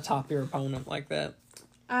 Spinning atop your opponent like that.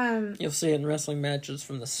 You'll see it in wrestling matches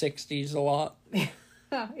from the 60s a lot.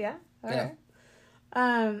 Oh, yeah? Okay.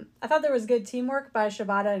 I thought there was good teamwork by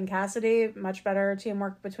Shibata and Cassidy. Much better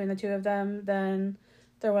teamwork between the two of them than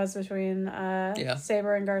there was between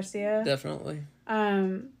Sabre and Garcia. Definitely.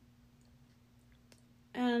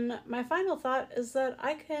 And my final thought is that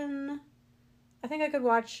I think I could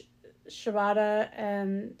watch Shibata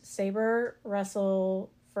and Sabre wrestle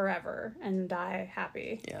forever and die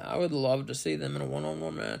happy. Yeah, I would love to see them in a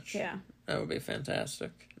one-on-one match. Yeah. That would be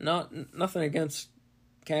fantastic. Nothing against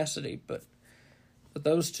Cassidy, but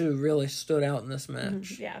those two really stood out in this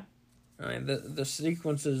match. Yeah. I mean, the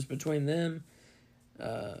sequences between them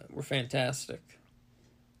were fantastic.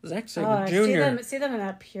 Zack Sabre Jr. See them in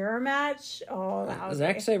a pure match. Oh, that was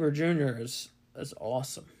Zack Sabre Jr. is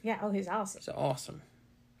awesome. Yeah. Oh, he's awesome. He's awesome.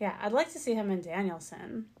 Yeah, I'd like to see him in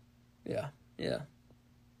Danielson. Yeah.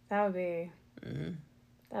 That would be.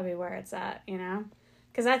 That'd be where it's at, you know.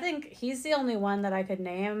 Because I think he's the only one that I could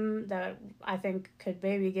name that I think could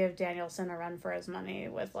maybe give Danielson a run for his money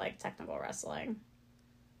with, like, technical wrestling.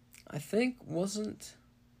 I think it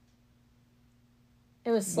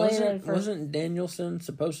was slated for... Wasn't Danielson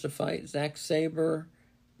supposed to fight Zack Sabre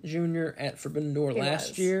Jr. at Forbidden Door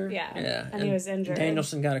last year? Yeah. And he was injured.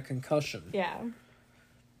 Danielson got a concussion. Yeah.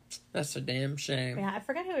 That's a damn shame. Yeah, I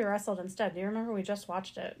forget who he wrestled instead. Do you remember? We just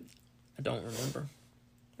watched it. I don't remember.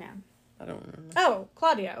 Yeah. I don't remember. Oh,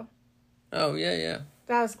 Claudio. Oh, yeah.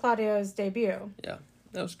 That was Claudio's debut. Yeah,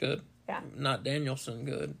 that was good. Yeah. Not Danielson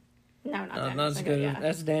good. No, not Danielson. Not as good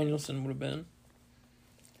as Danielson would have been.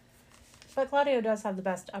 But Claudio does have the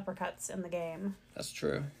best uppercuts in the game. That's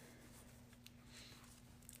true.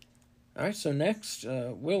 All right, so next,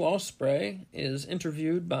 Will Ospreay is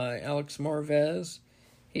interviewed by Alex Marvez.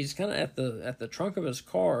 He's kind of at the trunk of his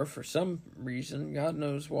car for some reason. God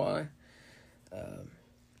knows why.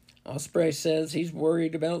 Ospreay says he's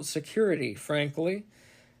worried about security, frankly.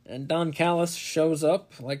 And Don Callis shows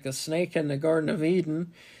up like a snake in the Garden of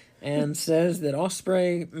Eden and says that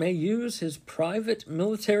Ospreay may use his private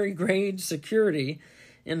military-grade security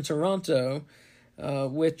in Toronto,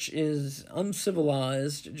 which is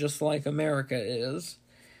uncivilized, just like America is.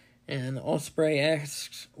 And Ospreay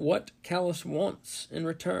asks what Callis wants in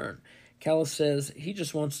return. Callis says he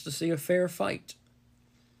just wants to see a fair fight.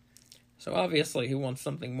 So obviously he wants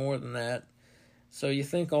something more than that. So you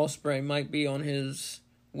think Ospreay might be on his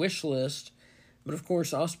wish list But of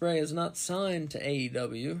course, Ospreay is not signed to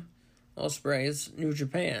AEW. Ospreay is New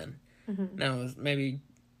Japan. Mm-hmm. Now, maybe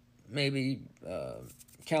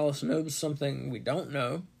Callis knows something we don't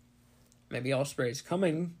know. Maybe Ospreay's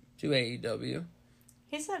coming to AEW.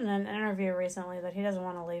 He said in an interview recently that he doesn't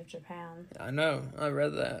want to leave Japan. I know, I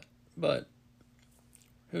read that, but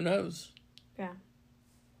who knows? Yeah.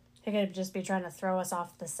 He could just be trying to throw us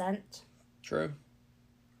off the scent. True.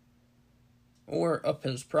 Or up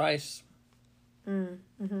his price.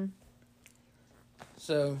 Mm-hmm.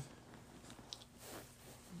 So,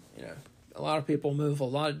 you know, a lot of people move a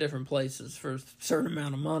lot of different places for a certain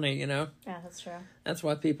amount of money, you know? Yeah, that's true. That's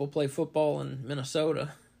why people play football in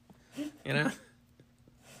Minnesota, you know?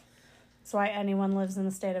 That's why anyone lives in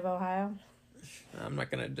the state of Ohio. I'm not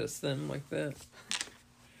going to diss them like that.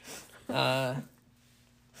 But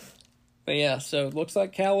yeah, so it looks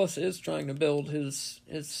like Callis is trying to build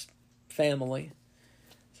his family.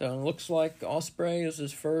 So it looks like Ospreay is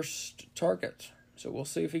his first target. So we'll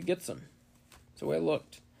see if he gets him. That's the way it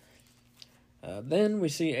looked. Then we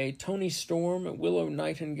see a Toni Storm, Willow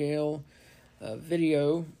Nightingale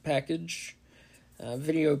video package,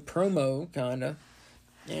 video promo, kind of.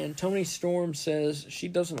 And Toni Storm says she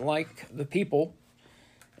doesn't like the people,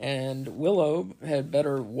 and Willow had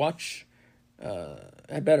better worry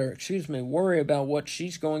about what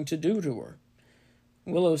she's going to do to her.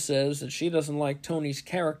 Willow says that she doesn't like Toni's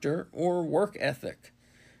character or work ethic,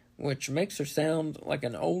 which makes her sound like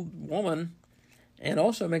an old woman, and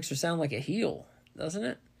also makes her sound like a heel, doesn't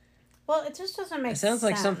it? Well, it just doesn't make sense. It sounds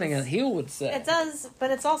like something a heel would say. It does,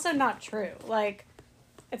 but it's also not true. Like,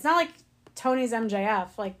 it's not like Toni's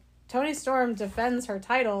MJF. Like, Toni Storm defends her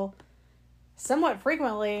title somewhat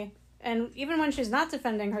frequently, and even when she's not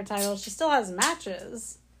defending her title, she still has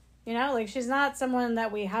matches. You know, like, she's not someone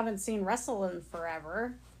that we haven't seen wrestle in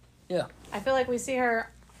forever. Yeah. I feel like we see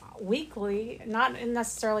her weekly, not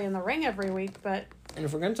necessarily in the ring every week, but... And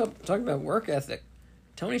if we're going to talk about work ethic,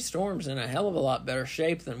 Toni Storm's in a hell of a lot better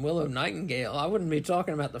shape than Willow Nightingale. I wouldn't be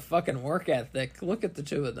talking about the fucking work ethic. Look at the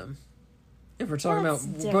two of them. If we're talking about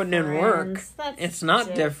putting in work, it's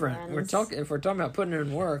not different. If we're talking about putting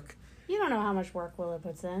in work... You don't know how much work Willow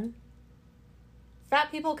puts in. Fat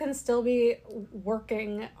people can still be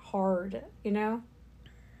working hard, you know?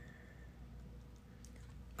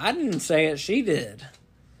 I didn't say it, she did.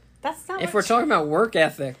 That's not If we're talking about work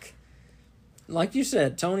ethic, like you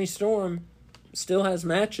said, Toni Storm still has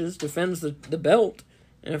matches, defends the belt.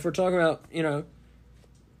 And if we're talking about, you know,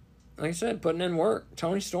 like I said, putting in work,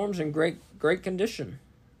 Toni Storm's in great condition.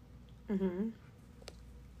 Mm-hmm.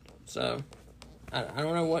 So... I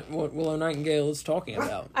don't know what Willow Nightingale is talking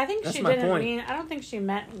about. I think That's she my didn't point. mean... I don't think she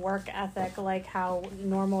meant work ethic like how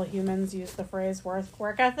normal humans use the phrase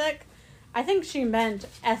work ethic. I think she meant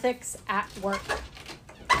ethics at work.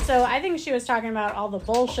 So I think she was talking about all the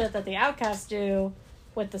bullshit that the Outcasts do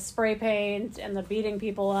with the spray paint and the beating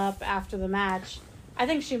people up after the match. I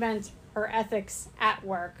think she meant her ethics at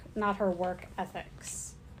work, not her work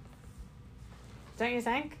ethics. Don't you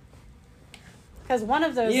think? Because one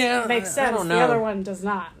of those makes sense, the other one does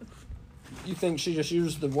not. You think she just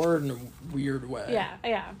used the word in a weird way?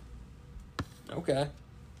 Yeah. Okay.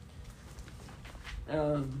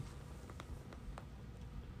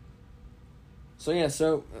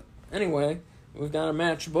 So anyway, we've got a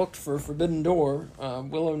match booked for Forbidden Door.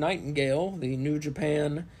 Willow Nightingale, the New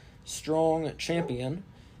Japan Strong Champion,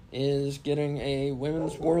 is getting a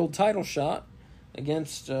women's world title shot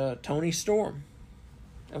against Toni Storm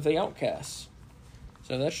of the Outcasts.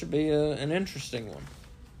 So that should be an interesting one.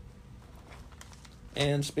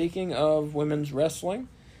 And speaking of women's wrestling,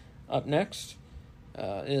 up next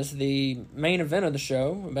is the main event of the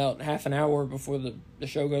show, about half an hour before the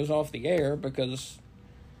show goes off the air, because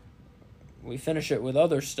we finish it with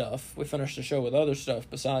other stuff. We finish the show with other stuff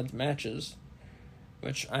besides matches,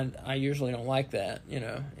 which I usually don't like that, you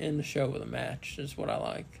know. End the show with a match is what I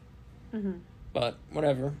like. Mm-hmm. But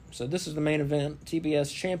whatever. So this is the main event,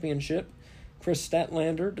 TBS Championship. Chris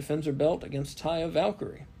Statlander defends her belt against Taya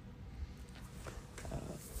Valkyrie.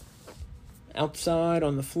 Outside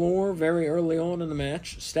on the floor, very early on in the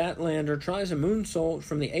match, Statlander tries a moonsault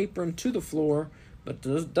from the apron to the floor, but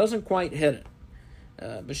doesn't quite hit it.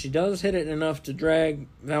 But she does hit it enough to drag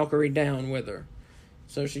Valkyrie down with her.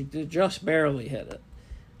 So she did just barely hit it.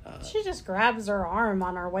 She just grabs her arm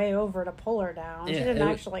on her way over to pull her down. She didn't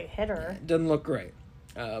actually hit her. It doesn't look great.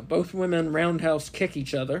 Both women roundhouse kick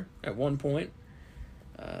each other at one point.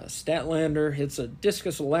 Statlander hits a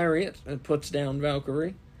discus lariat and puts down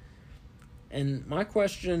Valkyrie. And my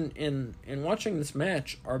question in watching this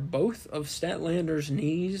match, are both of Statlander's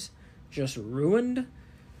knees just ruined?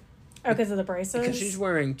 Oh, because of the braces? Because she's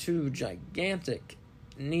wearing 2 gigantic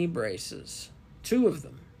knee braces. 2 of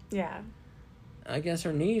them. Yeah. I guess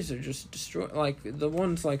her knees are just destroyed. Like, the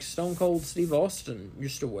ones like Stone Cold Steve Austin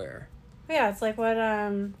used to wear. Yeah, it's like what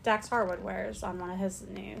Dax Harwood wears on one of his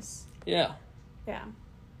knees. Yeah. Yeah.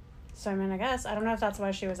 So, I mean, I guess, I don't know if that's why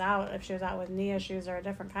she was out, if she was out with knee issues or a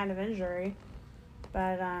different kind of injury.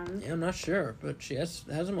 But, Yeah, I'm not sure, but she has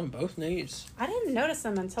them on both knees. I didn't notice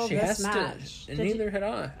them until this match. And neither had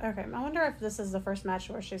I. Okay, I wonder if this is the first match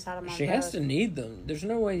where she's had them on She both. has to need them. There's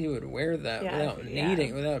no way you would wear that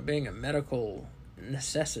without being a medical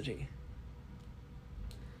necessity.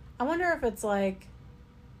 I wonder if it's like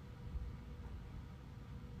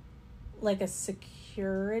a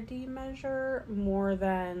security measure more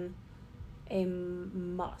than a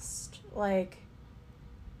must. Like,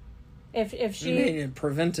 if she... You mean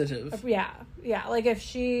preventative. Yeah. Like, if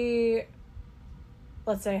she,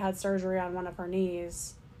 let's say, had surgery on one of her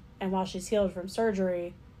knees, and while she's healed from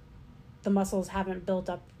surgery, the muscles haven't built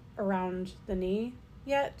up around the knee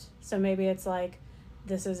yet. So maybe it's like,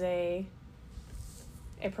 this is a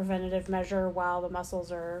preventative measure while the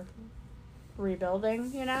muscles are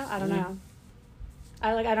rebuilding, you know? I don't know.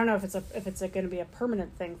 I don't know if it's going to be a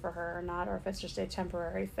permanent thing for her or not, or if it's just a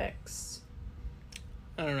temporary fix.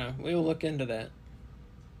 I don't know. We will look into that.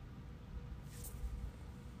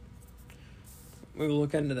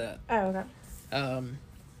 Oh, okay.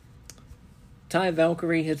 Ty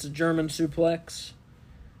Valkyrie hits a German suplex.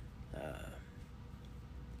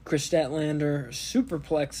 Chris Statlander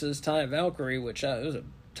superplexes Ty Valkyrie, which it was a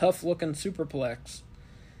tough-looking superplex.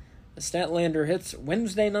 Statlander hits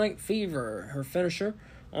Wednesday Night Fever, her finisher,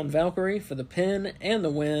 on Valkyrie for the pin and the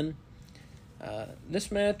win.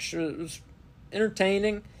 This match was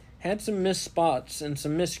entertaining. Had some missed spots and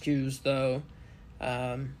some miscues, though.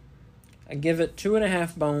 I give it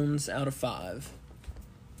 2.5 bones out of 5.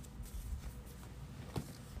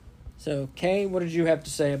 So, Kay, what did you have to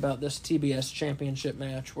say about this TBS championship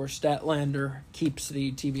match where Statlander keeps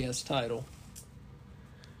the TBS title?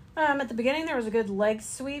 At the beginning, there was a good leg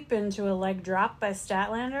sweep into a leg drop by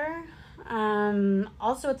Statlander.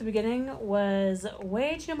 Also at the beginning was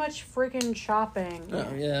way too much freaking chopping.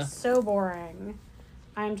 Oh, yeah. So boring.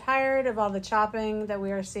 I'm tired of all the chopping that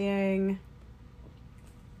we are seeing,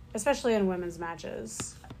 especially in women's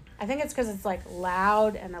matches. I think it's because it's, like,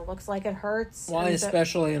 loud and it looks like it hurts. Why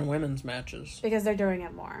especially in women's matches? Because they're doing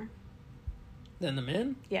it more. Than the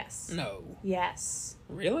men? Yes. No. Yes.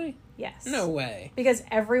 Really? Yes. No way. Because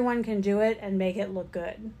everyone can do it and make it look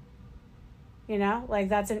good. You know? Like,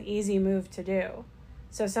 that's an easy move to do.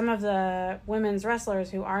 So some of the women's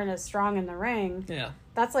wrestlers who aren't as strong in the ring,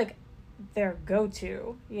 that's, like, their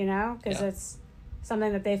go-to, you know? Because it's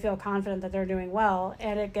something that they feel confident that they're doing well,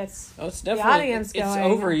 and it gets it's the audience going. It's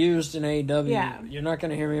overused in AEW. Yeah. You're not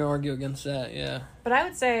going to hear me argue against that, yeah. But I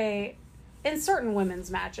would say, in certain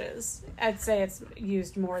women's matches, I'd say it's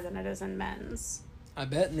used more than it is in men's. I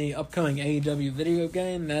bet in the upcoming AEW video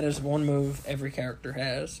game, that is one move every character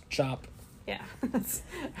has. Chop. Yeah, that's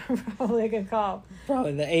probably a good call.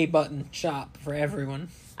 Probably the A button chop for everyone.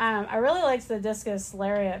 I really liked the discus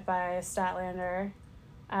lariat by Statlander.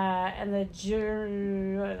 And the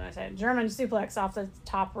German suplex off the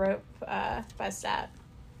top rope by Stat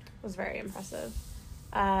was very impressive.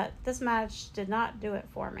 This match did not do it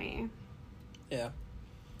for me. Yeah.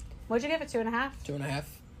 What'd you give it, 2.5? 2.5.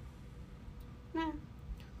 Yeah.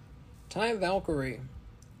 Ty Valkyrie.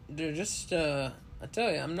 They're just, I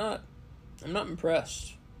tell you, I'm not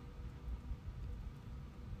impressed.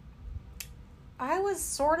 I was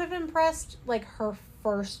sort of impressed, like, her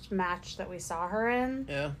first match that we saw her in.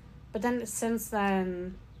 Yeah. But then, since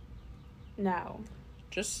then, no.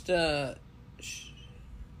 Just, her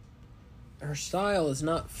style is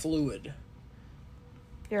not fluid.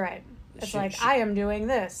 You're right. It's I am doing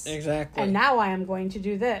this. Exactly. And now I am going to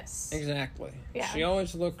do this. Exactly. Yeah. She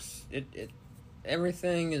always looks,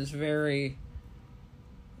 everything is very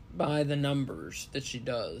by the numbers that she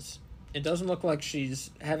does. It doesn't look like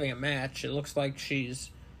she's having a match. It looks like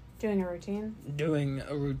she's doing a routine. Doing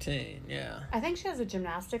a routine, yeah. I think she has a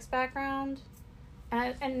gymnastics background.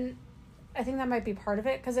 And I think that might be part of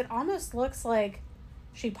it, because it almost looks like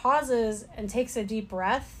she pauses and takes a deep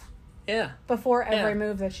breath. Yeah. Before every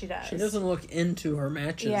move that she does. She doesn't look into her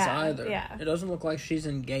matches either. Yeah. It doesn't look like she's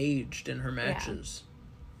engaged in her matches.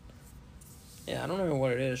 Yeah, I don't know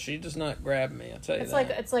what it is. She does not grab me, I'll tell you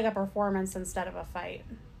that. It's like a performance instead of a fight.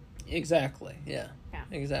 Exactly, yeah. Yeah.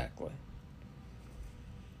 Exactly.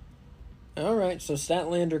 Alright, so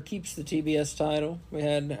Statlander keeps the TBS title. We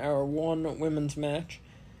had our one women's match.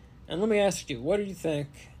 And let me ask you, what do you think,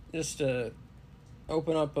 just to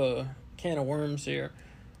open up a can of worms here,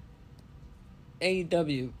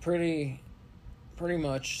 AEW, pretty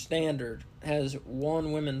much standard, has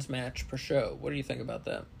one women's match per show. What do you think about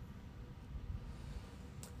that?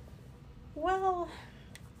 Well,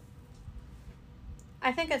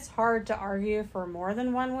 I think it's hard to argue for more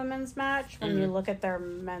than one women's match when you look at their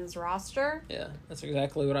men's roster. Yeah, that's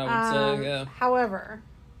exactly what I would say, yeah. However,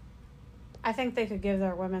 I think they could give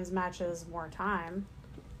their women's matches more time.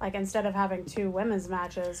 Like, instead of having 2 women's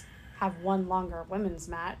matches, have one longer women's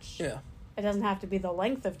match. Yeah. It doesn't have to be the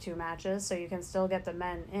length of 2 matches, so you can still get the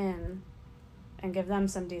men in and give them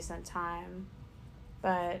some decent time.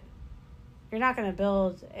 But you're not going to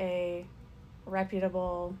build a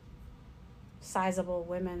reputable, sizable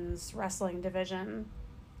women's wrestling division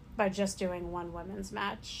by just doing one women's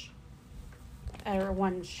match. Or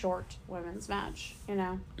one short women's match, you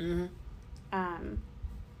know? Mm-hmm.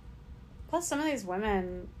 Plus, some of these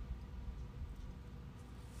women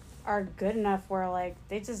are good enough where, like,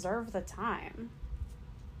 they deserve the time.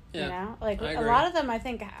 Yeah, you know? Like, I a agree. lot of them, I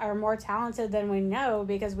think, are more talented than we know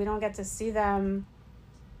because we don't get to see them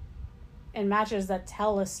in matches that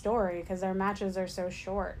tell a story because their matches are so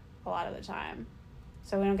short a lot of the time.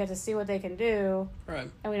 So we don't get to see what they can do. Right.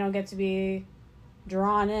 And we don't get to be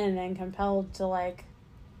drawn in and compelled to, like,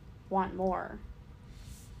 want more.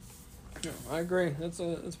 No, I agree. That's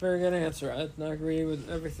a very good answer. I agree with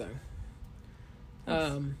everything.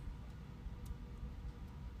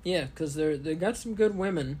 Yeah, because they got some good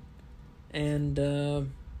women, and yeah,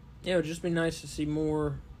 it would just be nice to see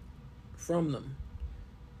more from them.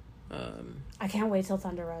 I can't wait till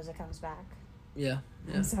Thunder Rosa comes back. Yeah.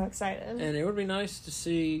 I'm so excited. And it would be nice to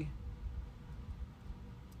see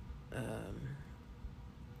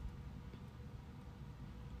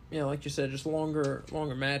yeah, like you said, just longer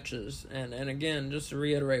matches. And again, just to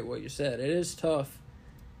reiterate what you said, it is tough.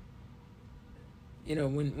 You know,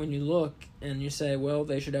 when you look and you say, well,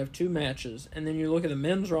 they should have 2 matches, and then you look at the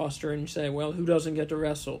men's roster and you say, well, who doesn't get to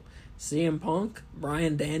wrestle? CM Punk,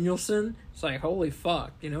 Bryan Danielson. It's like, holy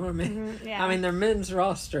fuck, you know what I mean? Mm-hmm, yeah. I mean, their men's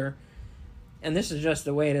roster, and this is just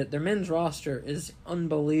the way that their men's roster is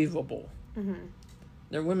unbelievable. Mm-hmm.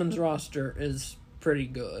 Their women's roster is pretty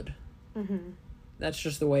good. Mm-hmm. That's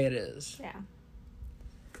just the way it is.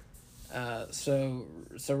 Yeah. So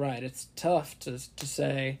right, it's tough to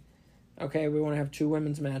say, okay, we want to have 2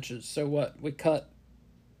 women's matches. So what? We cut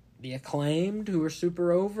the Acclaimed, who are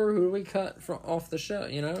super over. Who do we cut off the show?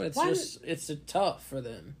 You know, it's tough for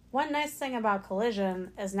them. One nice thing about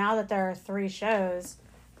Collision is now that there are 3 shows,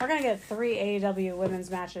 we're gonna get 3 AEW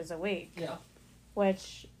women's matches a week. Yeah.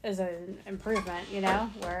 Which is an improvement. You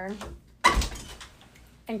know, we're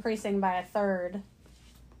increasing by a third.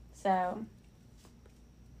 So,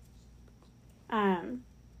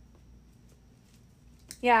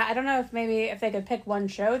 yeah, I don't know if they could pick one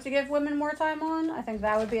show to give women more time on. I think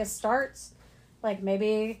that would be a start. Like,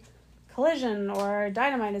 maybe Collision or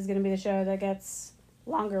Dynamite is going to be the show that gets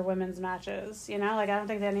longer women's matches. You know, like, I don't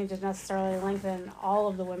think they need to necessarily lengthen all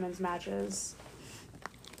of the women's matches.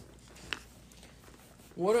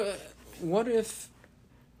 What if...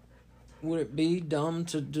 Would it be dumb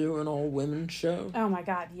to do an all-women show? Oh my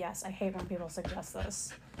god, yes. I hate when people suggest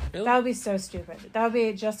this. Really? That would be so stupid. That would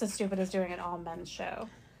be just as stupid as doing an all-men's show.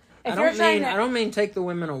 I don't mean take the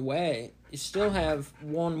women away. You still have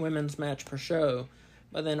one women's match per show,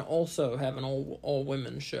 but then also have an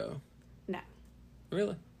all-women's show. No.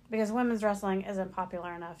 Really? Because women's wrestling isn't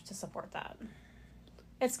popular enough to support that.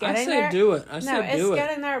 It's getting there. I say do it. It's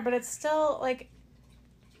getting there, but it's still, like...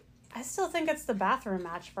 I still think it's the bathroom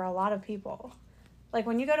match for a lot of people. Like,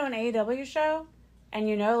 when you go to an AEW show, and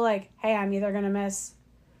you know, like, hey, I'm either going to miss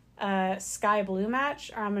a Sky Blue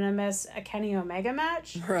match, or I'm going to miss a Kenny Omega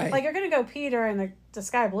match. Right. Like, you're going to go pee during the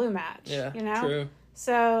Sky Blue match. Yeah, you know? true.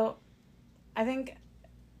 So, I think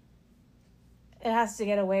it has to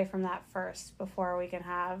get away from that first before we can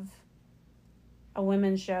have a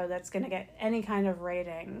women's show that's going to get any kind of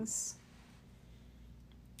ratings.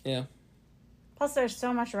 Yeah. Plus, there's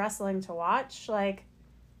so much wrestling to watch. Like,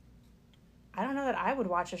 I don't know that I would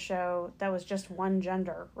watch a show that was just one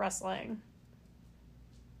gender wrestling.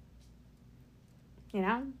 You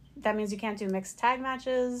know? That means you can't do mixed tag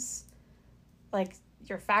matches. Like,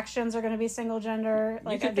 your factions are going to be single gender.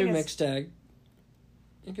 Like, you could do mixed tag.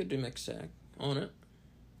 You could do mixed tag on it.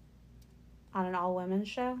 On an all-women's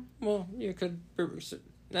show? Well, you could...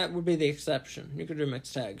 That would be the exception. You could do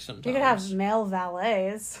mixed tag sometimes. You could have male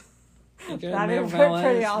valets. Okay, that'd be valets,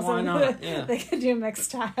 pretty awesome. Why not? Yeah. They could do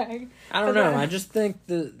mixed tag. I don't know. I just think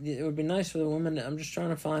it would be nice for the women. I'm just trying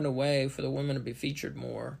to find a way for the women to be featured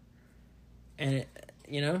more. And,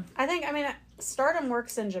 you know? I mean, Stardom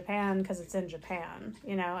works in Japan because it's in Japan,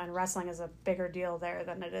 you know, and wrestling is a bigger deal there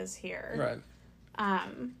than it is here. Right.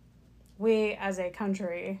 we as a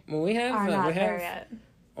country we have there yet.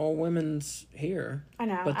 All women's here. I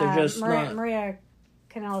know. But they're just Maria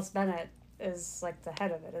Kanellis Bennett is like the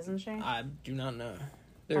head of it, isn't she? I do not know.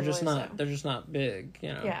 They're just not. So. They're just not big,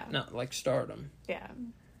 Yeah. Not like Stardom. Yeah.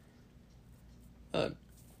 Oh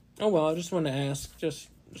well, I just wanted to ask.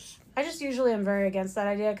 I just usually am very against that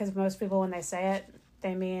idea because most people, when they say it,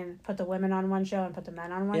 they mean put the women on one show and put the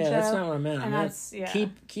men on one show. Yeah, that's not what I meant. And that's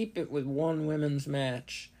keep it with one women's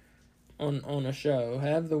match on a show.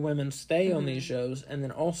 Have the women stay on these shows, and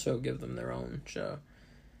then also give them their own show.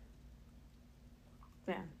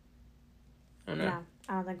 Yeah. I don't know. No,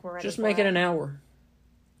 I don't think we're ready. Just make it an hour.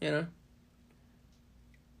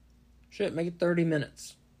 Shit, make it 30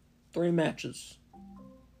 minutes. 3 matches.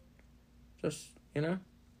 Just,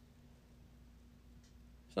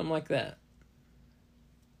 something like that.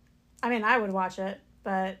 I mean, I would watch it,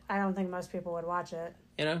 but I don't think most people would watch it.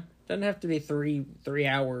 Doesn't have to be 3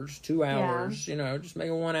 hours, 2 hours, just make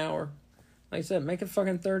it 1 hour. Like I said, make it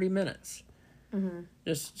fucking 30 minutes. Mm-hmm.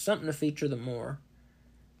 Just something to feature them more.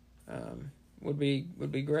 Would be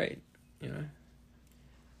great,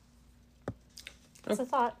 That's a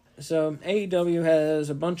thought. So AEW has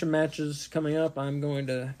a bunch of matches coming up. I'm going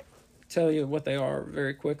to tell you what they are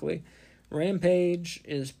very quickly. Rampage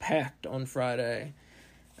is packed on Friday.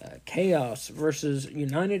 Chaos versus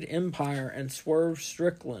United Empire and Swerve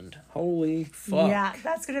Strickland. Holy fuck. Yeah,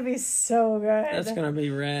 that's going to be so good. That's going to be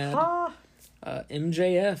rad.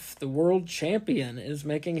 MJF, the world champion, is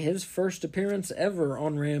making his first appearance ever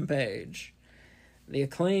on Rampage. The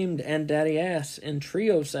Acclaimed and Daddy Ass in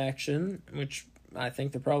trios action, which I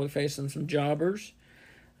think they're probably facing some jobbers.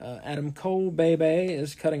 Adam Cole Bebe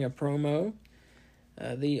is cutting a promo.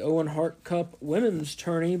 The Owen Hart Cup Women's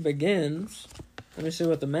Tourney begins. Let me see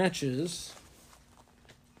what the match is.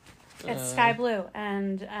 It's Sky Blue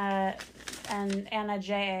and Anna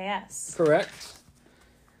JAS. Correct.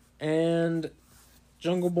 And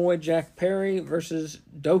Jungle Boy Jack Perry versus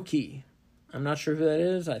Doki. I'm not sure who that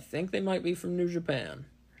is. I think they might be from New Japan.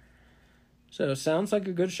 So, sounds like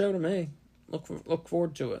a good show to me. Look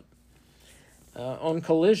forward to it. On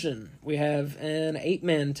Collision, we have an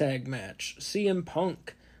 8-man tag match. CM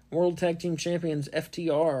Punk, World Tag Team Champions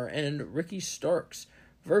FTR, and Ricky Starks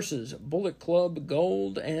versus Bullet Club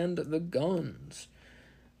Gold and the Guns.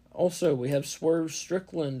 Also, we have Swerve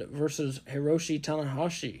Strickland versus Hiroshi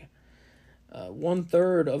Tanahashi.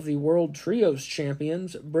 1/3 of the World Trios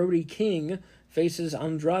Champions, Brody King, faces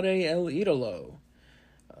Andrade El Idolo.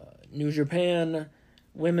 New Japan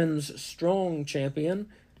Women's Strong Champion,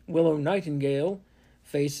 Willow Nightingale,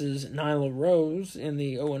 faces Nyla Rose in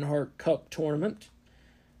the Owen Hart Cup tournament.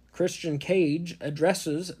 Christian Cage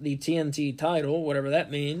addresses the TNT title, whatever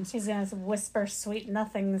that means. He's going to whisper sweet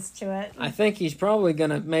nothings to it. I think he's probably going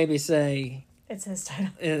to maybe say... It's his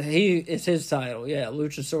title. It's his title, yeah.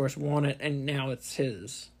 Luchasaurus won it, and now it's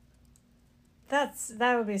his. That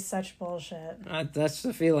would be such bullshit. That's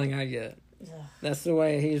the feeling I get. Ugh. That's the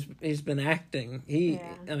way he's been acting. He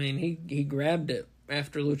grabbed it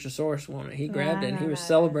after Luchasaurus won it. He grabbed it, and he was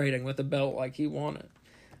celebrating with the belt like he won it.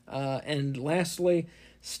 And lastly,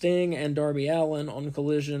 Sting and Darby Allin on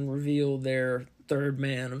Collision reveal their third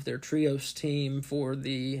man of their trios team for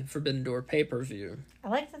the Forbidden Door pay-per-view. I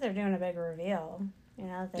like that they're doing a big reveal. They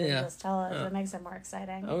didn't just tell us. It makes it more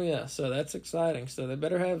exciting. Oh, yeah. So that's exciting. So they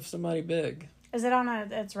better have somebody big. Is it on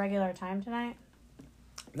its regular time tonight?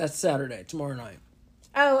 That's Saturday, tomorrow night.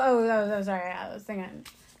 Oh, sorry. I was thinking.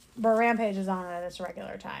 But Rampage is on at its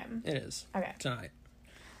regular time. It is. Okay. Tonight.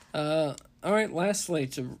 All right, lastly,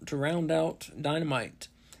 to round out Dynamite,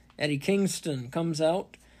 Eddie Kingston comes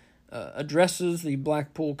out, addresses the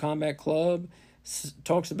Blackpool Combat Club,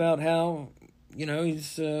 talks about how,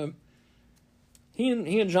 he's... He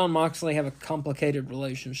and Jon Moxley have a complicated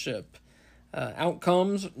relationship. Out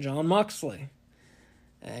comes Jon Moxley.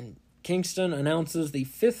 And Kingston announces the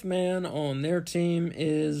 5th man on their team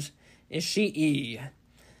is Ishii.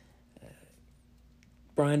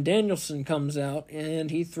 Bryan Danielson comes out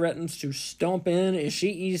and he threatens to stomp in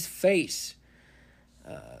Ishii's face.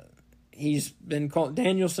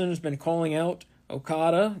 Danielson has been calling out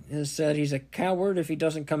Okada, has said he's a coward if he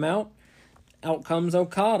doesn't come out. Out comes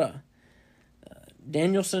Okada.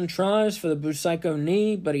 Danielson tries for the Busaiku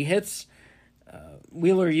knee, but he hits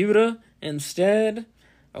Wheeler Yuta instead.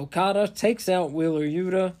 Okada takes out Wheeler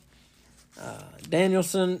Yuta.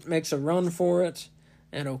 Danielson makes a run for it,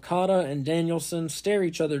 and Okada and Danielson stare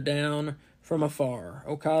each other down from afar.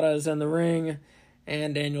 Okada is in the ring,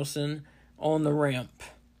 and Danielson on the ramp.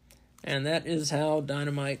 And that is how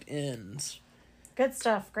Dynamite ends. Good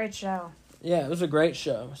stuff. Great show. Yeah, it was a great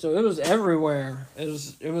show. So it was everywhere. It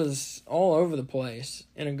was all over the place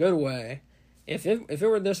in a good way. If it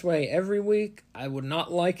were this way every week, I would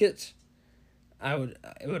not like it. It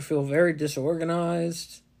would feel very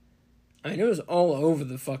disorganized. I mean, it was all over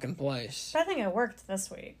the fucking place. But I think it worked this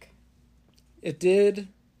week. It did.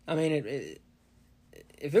 I mean,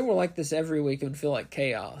 if it were like this every week, it would feel like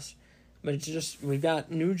chaos. But it's just we've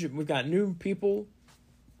got new people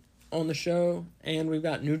on the show, and we've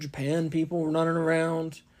got New Japan people running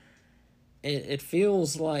around. It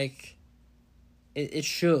feels like it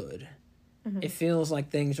should. Mm-hmm. It feels like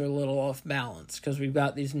things are a little off balance because we've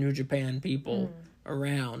got these New Japan people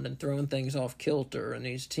around and throwing things off kilter, and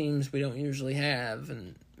these teams we don't usually have,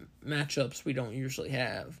 and matchups we don't usually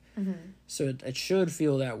have. Mm-hmm. So it should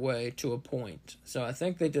feel that way to a point. So I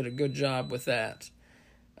think they did a good job with that.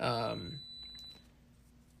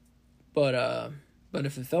 But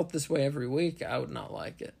if it felt this way every week, I would not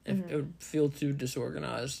like it. It would feel too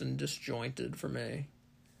disorganized and disjointed for me.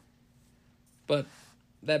 But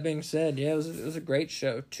that being said, yeah, it was a great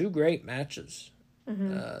show. 2 great matches.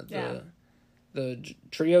 Mm-hmm. The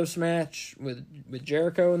trios match with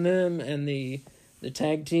Jericho and them, and the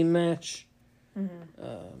tag team match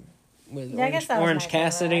with Orange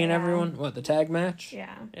Cassidy and everyone. What, the tag match?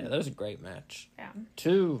 Yeah. Yeah, that was a great match. Yeah.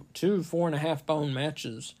 2 4.5 bone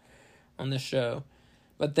matches on this show.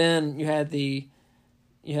 But then you had the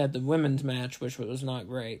women's match, which was not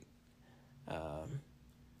great.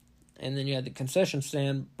 And then you had the concession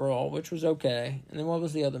stand brawl, which was okay. And then what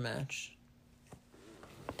was the other match?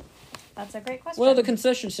 That's a great question. Well, the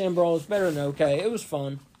concession stand brawl was better than okay. It was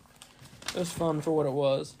fun. It was fun for what it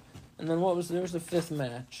was. And then there was the 5th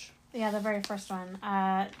match. Yeah, the very first one.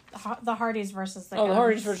 The Hardys versus the Guns. The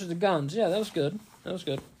Hardys versus the Guns. Yeah, that was good.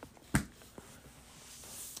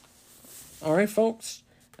 All right, folks.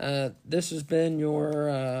 This has been your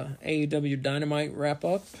AEW Dynamite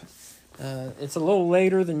wrap-up. It's a little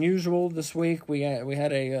later than usual this week. We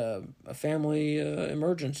had a family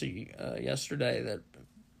emergency yesterday that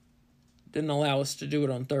didn't allow us to do it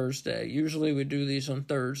on Thursday. Usually we do these on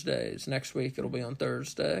Thursdays. Next week it'll be on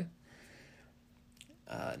Thursday.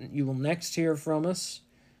 You will next hear from us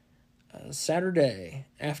Saturday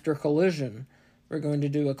after Collision. We're going to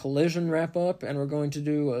do a Collision wrap-up, and we're going to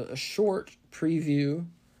do a short preview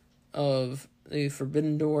of the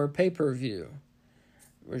Forbidden Door pay-per-view.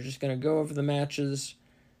 We're just going to go over the matches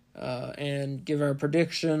and give our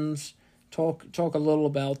predictions, talk a little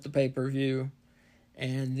about the pay-per-view,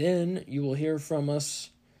 and then you will hear from us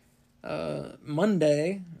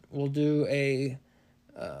Monday. We'll do a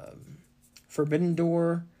Forbidden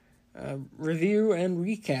Door review and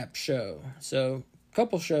recap show. So, a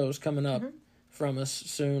couple shows coming up from us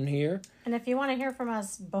soon here. And if you want to hear from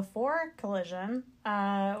us before Collision, we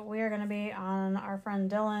are going to be on our friend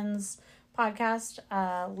Dylan's podcast,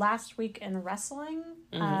 Last Week in Wrestling,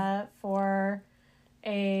 for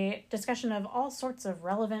a discussion of all sorts of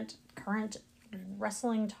relevant current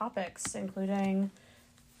wrestling topics, including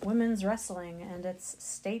women's wrestling and its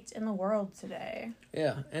state in the world today.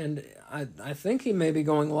 Yeah, and I think he may be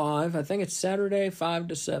going live. I think it's Saturday, 5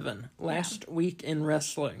 to 7. Last Week in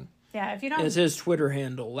Wrestling. Yeah, if you don't... is his Twitter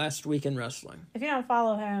handle, Last Week in Wrestling. If you don't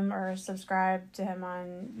follow him or subscribe to him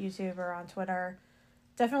on YouTube or on Twitter,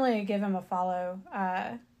 definitely give him a follow.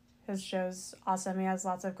 His show's awesome. He has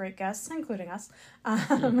lots of great guests, including us.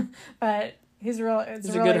 But he's a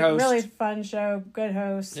really, really fun show. Good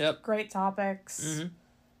host. Yep. Great topics.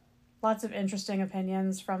 Lots of interesting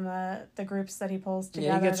opinions from the groups that he pulls together.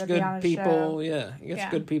 Yeah, he gets good people. Show. Yeah, he gets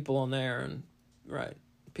good people on there, and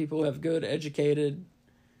people who have good, educated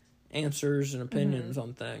answers and opinions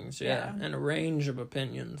on things. Yeah, and a range of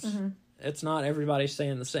opinions. It's not everybody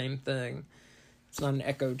saying the same thing. It's not an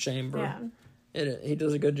echo chamber. Yeah. He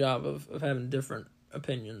does a good job of having different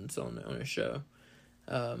opinions on his show.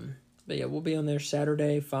 But yeah, we'll be on there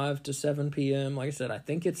Saturday, 5 to 7 p.m. Like I said, I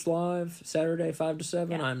think it's live, Saturday, 5 to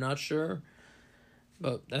 7. Yeah. I'm not sure.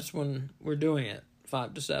 But that's when we're doing it,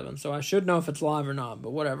 5 to 7. So I should know if it's live or not,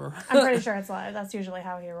 but whatever. I'm pretty sure it's live. That's usually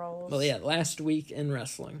how he rolls. Well, yeah, Last Week in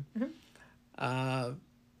Wrestling.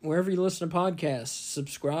 Wherever you listen to podcasts,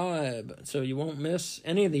 subscribe so you won't miss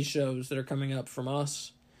any of these shows that are coming up from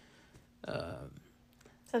us.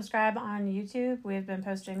 Subscribe on YouTube. We've been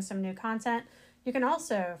posting some new content. You can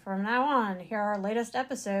also, from now on, hear our latest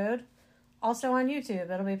episode also on YouTube.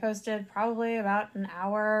 It'll be posted probably about an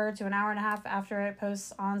hour to an hour and a half after it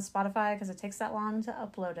posts on Spotify because it takes that long to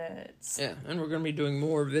upload it. Yeah, and we're going to be doing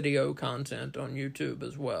more video content on YouTube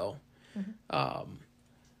as well.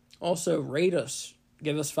 Also, rate us.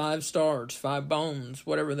 Give us 5 stars, 5 bones,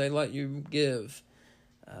 whatever they let you give.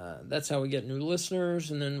 That's how we get new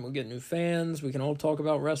listeners, and then we'll get new fans. We can all talk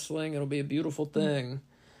about wrestling. It'll be a beautiful thing.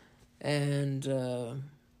 And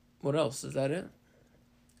what else? Is that it?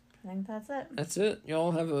 I think that's it. That's it.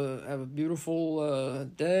 Y'all have a beautiful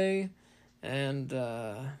day, and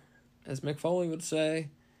as Mick Foley would say,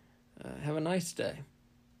 have a nice day.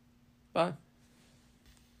 Bye.